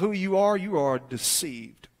ashamed of who you are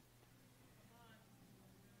deceived.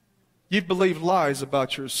 You've believed lies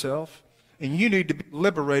about yourself, and you need to be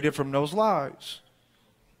liberated from those lies.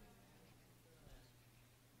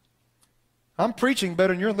 I'm preaching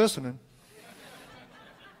better than you're listening.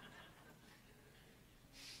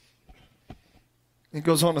 It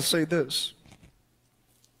goes on to say this.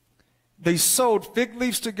 They sewed fig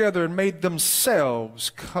leaves together and made themselves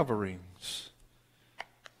coverings.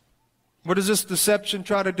 What does this deception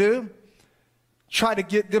try to do? Try to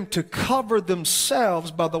get them to cover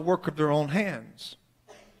themselves by the work of their own hands.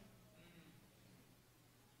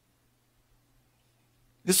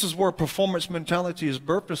 This is where performance mentality is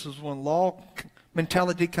birthed. This is when law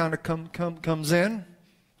mentality kind of comes in.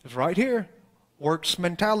 It's right here. Works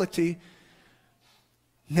mentality.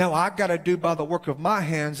 Now I got to do by the work of my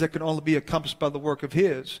hands that can only be accomplished by the work of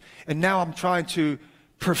his. And now I'm trying to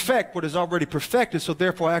perfect what is already perfected, so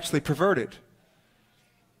therefore I actually pervert it.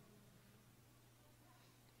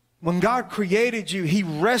 When God created you, he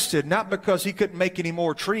rested, not because he couldn't make any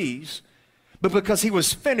more trees, but because he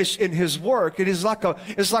was finished in his work. It's like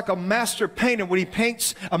a master painter when he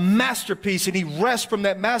paints a masterpiece and he rests from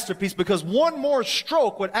that masterpiece, because one more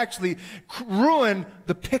stroke would actually ruin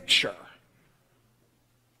the picture.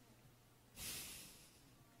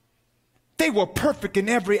 They were perfect in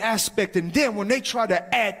every aspect, and then when they tried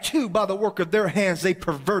to add to by the work of their hands, they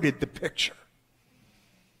perverted the picture.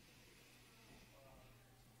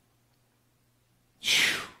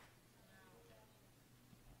 Whew.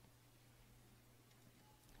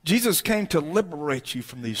 Jesus came to liberate you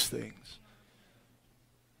from these things.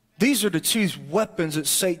 These are the two weapons that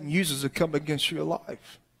Satan uses to come against your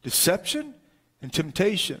life: deception and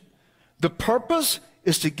temptation. The purpose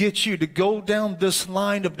is to get you to go down this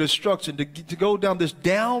line of destruction, to go down this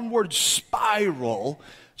downward spiral: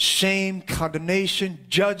 shame, condemnation,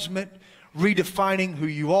 judgment, redefining who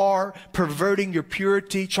you are, perverting your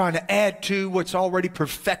purity, trying to add to what's already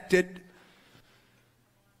perfected.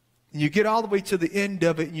 And you get all the way to the end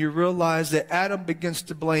of it and you realize that Adam begins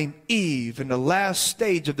to blame Eve. And the last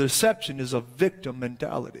stage of the deception is a victim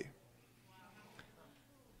mentality.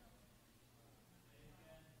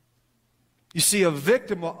 You see, a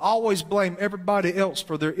victim will always blame everybody else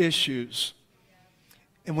for their issues.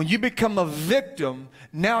 And when you become a victim,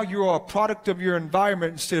 now you are a product of your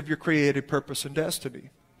environment instead of your created purpose and destiny.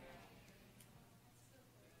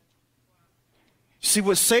 See,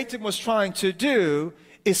 what Satan was trying to do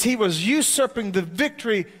is he was usurping the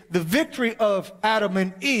victory of Adam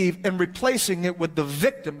and Eve and replacing it with the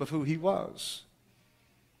victim of who he was.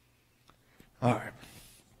 All right.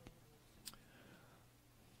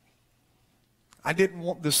 I didn't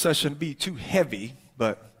want this session to be too heavy,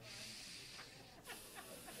 but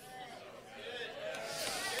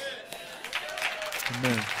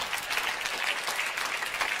amen.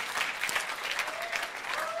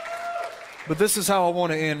 But this is how I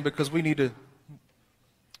want to end, because we need to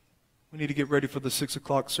get ready for the 6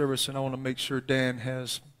 o'clock service, and I want to make sure Dan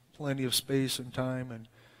has plenty of space and time. And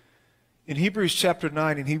in Hebrews chapter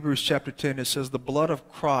 9 and Hebrews chapter 10, it says, the blood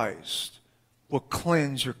of Christ will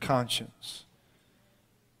cleanse your conscience.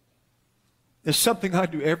 It's something I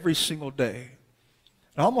do every single day.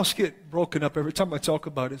 I almost get broken up every time I talk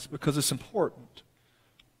about it because it's important.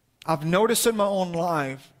 I've noticed in my own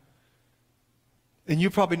life, and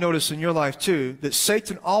you probably notice in your life too, that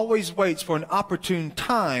Satan always waits for an opportune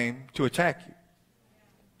time to attack you.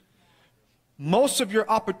 Most of your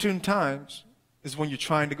opportune times is when you're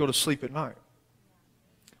trying to go to sleep at night.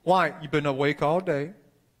 Why? You've been awake all day.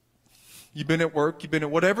 You've been at work. You've been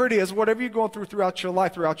at whatever it is, whatever you're going through throughout your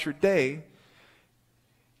life, throughout your day.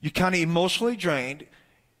 You're kind of emotionally drained.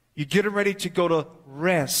 You're getting ready to go to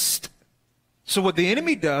rest. So what the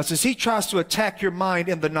enemy does is he tries to attack your mind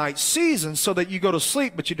in the night season so that you go to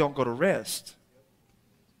sleep, but you don't go to rest.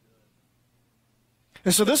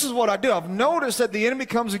 And so this is what I do. I've noticed that the enemy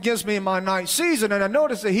comes against me in my night season, and I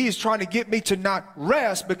notice that he's trying to get me to not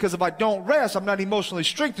rest, because if I don't rest, I'm not emotionally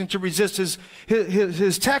strengthened to resist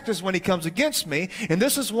his tactics when he comes against me. And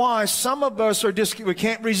this is why some of us we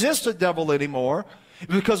can't resist the devil anymore,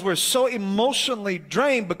 because we're so emotionally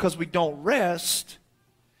drained because we don't rest.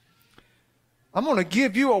 I'm going to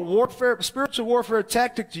give you a spiritual warfare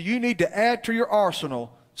tactic that you need to add to your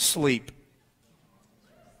arsenal: sleep.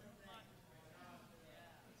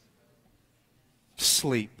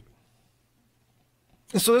 Sleep.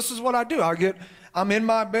 And so this is what I do. I'm in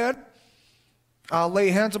my bed. I'll lay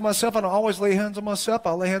hands on myself. I don't always lay hands on myself.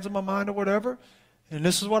 I'll lay hands on my mind or whatever. And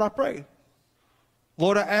this is what I pray.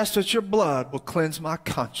 Lord, I ask that your blood will cleanse my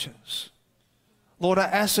conscience. Lord, I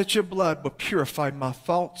ask that your blood will purify my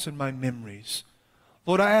thoughts and my memories.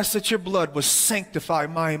 Lord, I ask that your blood will sanctify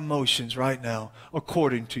my emotions right now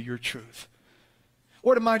according to your truth.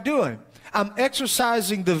 What am I doing? I'm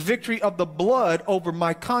exercising the victory of the blood over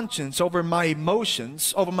my conscience, over my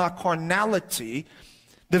emotions, over my carnality.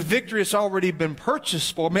 The victory has already been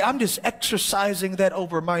purchased for me. I'm just exercising that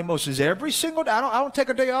over my emotions every single day. I don't take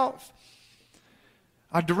a day off.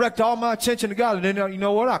 I direct all my attention to God. And then, you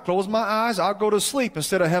know what? I close my eyes. I'll go to sleep.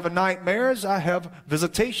 Instead of having nightmares, I have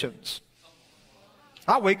visitations.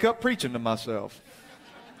 I wake up preaching to myself.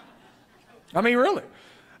 I mean, really.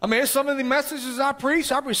 I mean, some of the messages I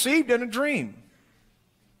preach, I received in a dream.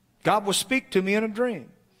 God will speak to me in a dream.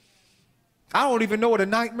 I don't even know what a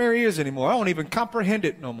nightmare is anymore. I don't even comprehend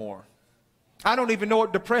it no more. I don't even know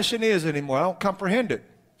what depression is anymore. I don't comprehend it.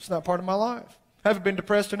 It's not part of my life. I haven't been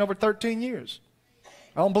depressed in over 13 years.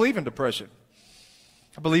 I don't believe in depression.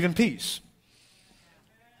 I believe in peace.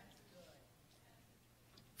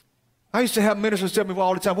 I used to have ministers tell me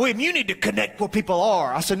all the time, William, you need to connect where people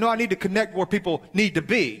are. I said, no, I need to connect where people need to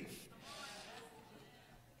be.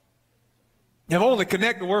 If I only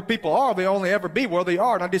connect to where people are, they only ever be where they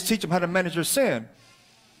are, and I just teach them how to manage their sin.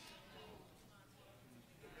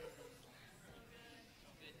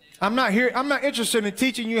 I'm not interested in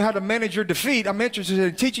teaching you how to manage your defeat. I'm interested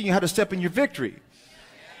in teaching you how to step in your victory.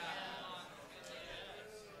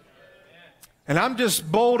 And I'm just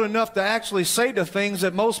bold enough to actually say the things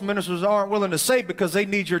that most ministers aren't willing to say because they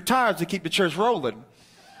need your tithes to keep the church rolling.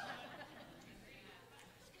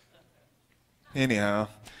 Anyhow,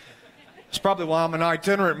 it's probably why I'm an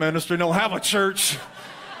itinerant minister and don't have a church.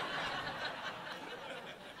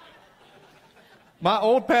 My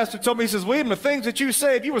old pastor told me, he says, William, the things that you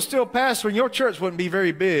say, if you were still pastoring, your church wouldn't be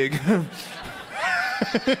very big.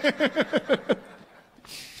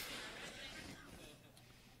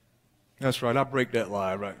 That's right. I break that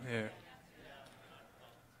lie right there.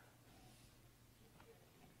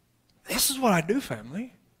 This is what I do,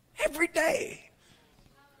 family. Every day.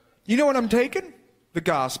 You know what I'm taking? The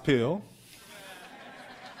gospel.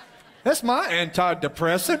 That's my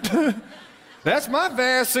antidepressant. That's my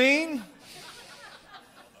Vaseline.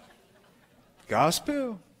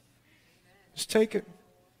 Gospel. Just take it.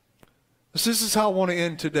 This is how I want to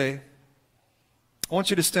end today. I want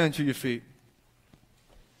you to stand to your feet.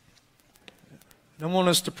 I want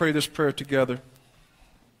us to pray this prayer together.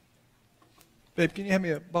 Babe, can you hand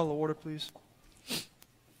me a bottle of water, please?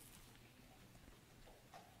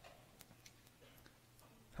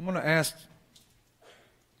 I'm going to ask,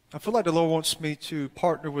 I feel like the Lord wants me to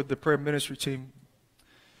partner with the prayer ministry team.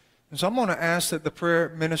 And so I'm going to ask that the prayer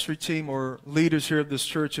ministry team or leaders here of this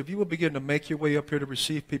church, if you will begin to make your way up here to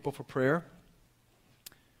receive people for prayer,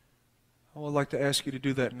 I would like to ask you to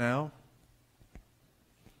do that now.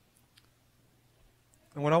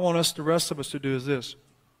 And what I want us, the rest of us, to do is this.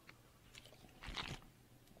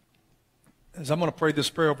 Is I'm going to pray this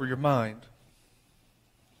prayer over your mind.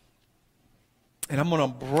 And I'm going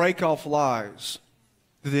to break off lies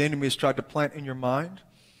that the enemy has tried to plant in your mind.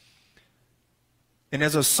 And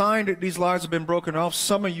as a sign that these lies have been broken off,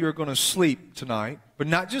 some of you are going to sleep tonight. But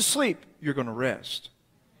not just sleep, you're going to rest.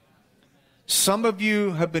 Some of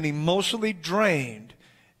you have been emotionally drained,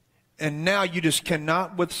 and now you just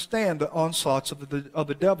cannot withstand the onslaughts of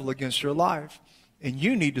the devil against your life. And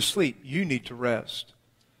you need to sleep. You need to rest.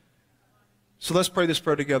 So let's pray this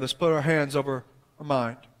prayer together. Let's put our hands over our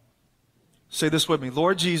mind. Say this with me.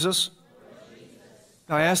 Lord Jesus,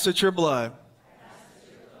 I ask that your blood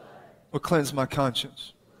will cleanse my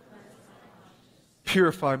conscience.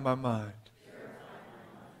 Purify my mind.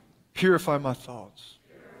 Purify my thoughts.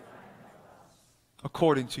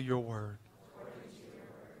 According to your word.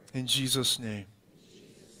 In Jesus' name.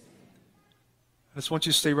 I just want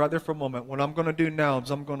you to stay right there for a moment. What I'm going to do now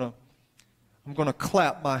is I'm going to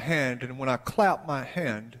clap my hand. And when I clap my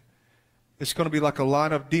hand, it's going to be like a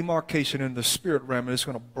line of demarcation in the spirit realm. And it's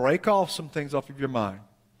going to break off some things off of your mind.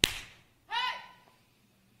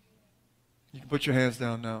 You can put your hands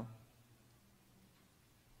down now.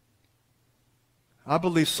 I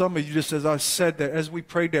believe some of you, just as I said that, as we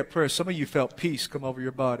prayed that prayer, some of you felt peace come over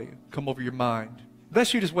your body, come over your mind. If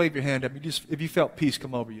that's you, just wave your hand at me. If you felt peace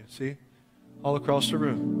come over you, see? All across the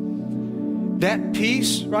room. That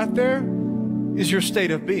peace right there is your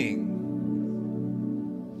state of being.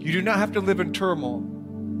 You do not have to live in turmoil.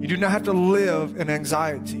 You do not have to live in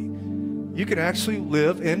anxiety. You can actually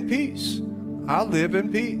live in peace. I live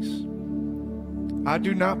in peace. I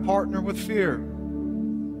do not partner with fear.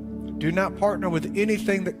 Do not partner with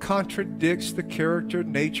anything that contradicts the character,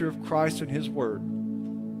 nature of Christ and His Word.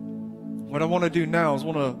 What I want to do now is I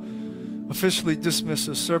want to officially dismiss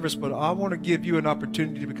this service, but I want to give you an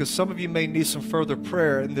opportunity because some of you may need some further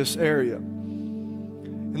prayer in this area.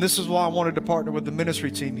 And this is why I wanted to partner with the ministry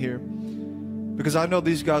team here, because I know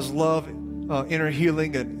these guys love inner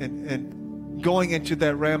healing and going into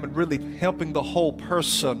that realm and really helping the whole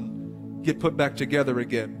person get put back together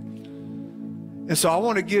again. And so I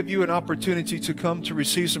want to give you an opportunity to come to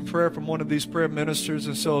receive some prayer from one of these prayer ministers.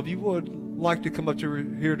 And so if you would like to come up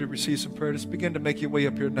to here to receive some prayer, just begin to make your way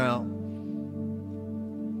up here now.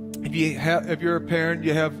 If you're a parent,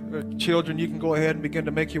 you have children, you can go ahead and begin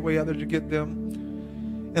to make your way out there to get them.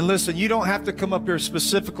 And listen, you don't have to come up here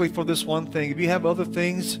specifically for this one thing. If you have other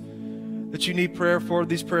things that you need prayer for,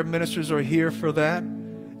 these prayer ministers are here for that.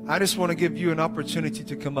 I just want to give you an opportunity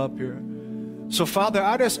to come up here. So, Father,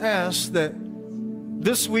 I just ask that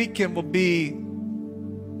this weekend will be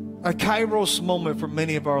a Kairos moment for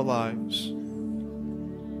many of our lives.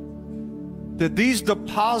 That these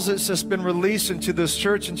deposits that's been released into this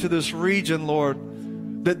church, into this region,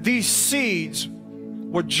 Lord, that these seeds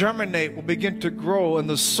will germinate, will begin to grow in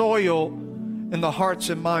the soil in the hearts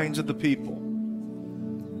and minds of the people.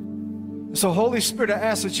 So, Holy Spirit, I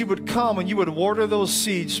ask that you would come and you would water those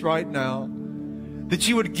seeds right now, that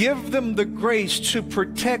you would give them the grace to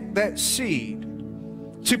protect that seed,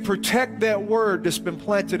 to protect that word that's been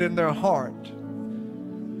planted in their heart.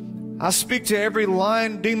 I speak to every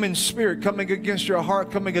lying demon spirit coming against your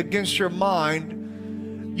heart, coming against your mind.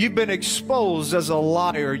 You've been exposed as a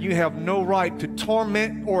liar. You have no right to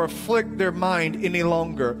torment or afflict their mind any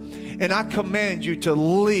longer. And I command you to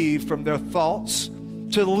leave from their thoughts,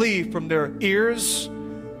 to leave from their ears,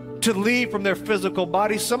 to leave from their physical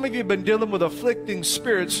body. Some of you have been dealing with afflicting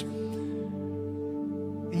spirits.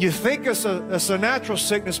 And you think it's a natural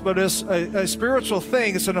sickness, but it's a spiritual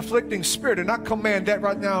thing. It's an afflicting spirit. And I command that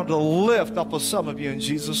right now to lift off of some of you in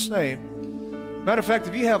Jesus' name. Matter of fact,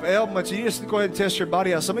 if you have ailments, you just go ahead and test your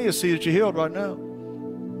body out. Some of you see that you're healed right now.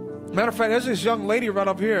 Matter of fact, there's this young lady right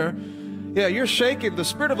up here. Yeah, you're shaking. The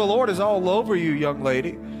Spirit of the Lord is all over you, young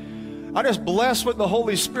lady. I just bless what the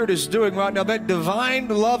Holy Spirit is doing right now. That divine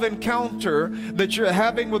love encounter that you're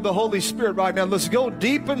having with the Holy Spirit right now. Let's go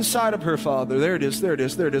deep inside of her, Father. There it is, there it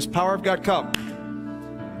is, there it is. Power of God, come.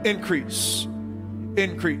 Increase.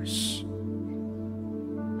 Increase.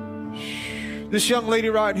 This young lady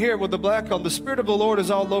right here with the black on, the Spirit of the Lord is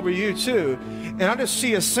all over you too. And I just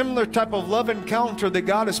see a similar type of love encounter that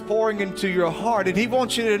God is pouring into your heart. And He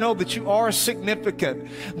wants you to know that you are significant,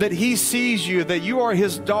 that He sees you, that you are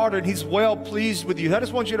His daughter, and He's well pleased with you. I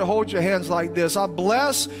just want you to hold your hands like this. I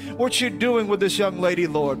bless what you're doing with this young lady,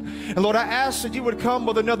 Lord. And Lord, I ask that you would come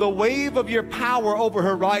with another wave of your power over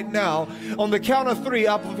her right now. On the count of 3,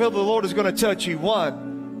 I feel the Lord is going to touch you.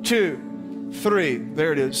 1, 2, 3.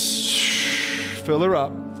 There it is. Fill her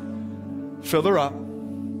up. Fill her up.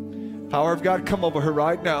 Power of God, come over her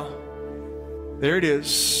right now. There it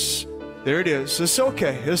is. There it is. It's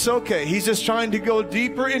okay. It's okay. He's just trying to go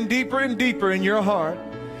deeper and deeper and deeper in your heart.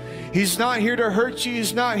 He's not here to hurt you.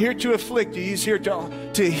 He's not here to afflict you. He's here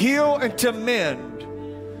to heal and to mend.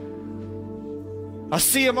 I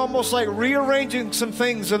see Him almost like rearranging some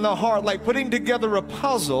things in the heart, like putting together a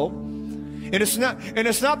puzzle. And it's not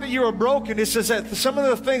that you are broken. It's just that some of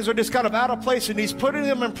the things are just kind of out of place, and He's putting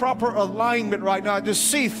them in proper alignment right now. I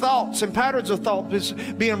just see thoughts and patterns of thought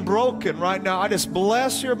just being broken right now. I just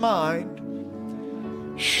bless your mind.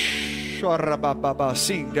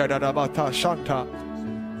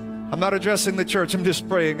 I'm not addressing the church. I'm just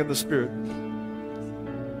praying in the Spirit.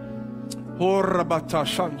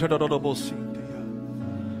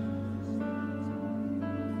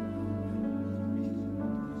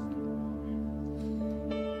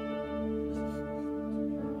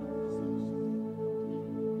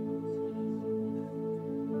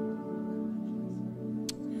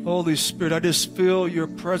 Holy Spirit, I just feel your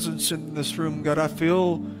presence in this room, God. I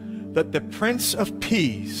feel that the Prince of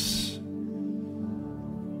Peace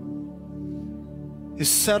is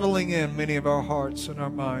settling in many of our hearts and our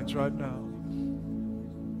minds right now.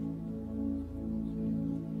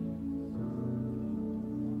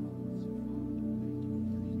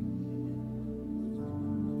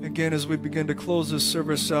 Again, as we begin to close this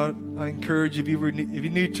service out, I encourage you, if you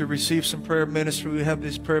need to receive some prayer ministry, we have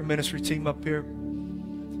this prayer ministry team up here.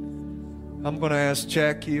 I'm going to ask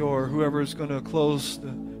Jackie or whoever is going to close to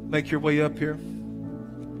make your way up here.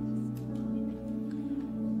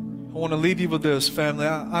 I want to leave you with this, family.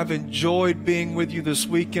 I've enjoyed being with you this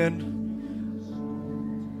weekend.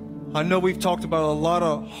 I know we've talked about a lot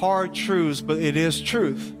of hard truths, but it is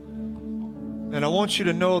truth. And I want you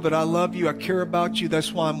to know that I love you, I care about you.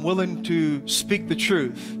 That's why I'm willing to speak the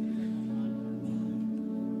truth.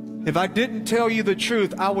 If I didn't tell you the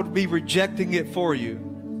truth, I would be rejecting it for you.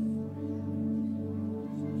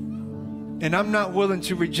 And I'm not willing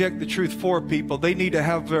to reject the truth for people. They need to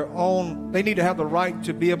have their own, they need to have the right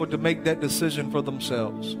to be able to make that decision for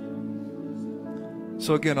themselves.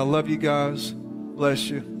 So again, I love you guys. Bless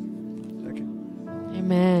you. Thank you.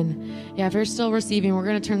 Amen. Yeah, if you're still receiving, we're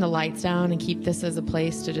going to turn the lights down and keep this as a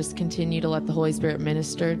place to just continue to let the Holy Spirit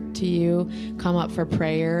minister to you. Come up for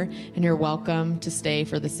prayer, and you're welcome to stay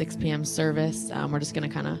for the 6 p.m. service. We're just going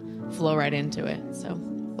to kind of flow right into it. So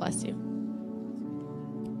bless you.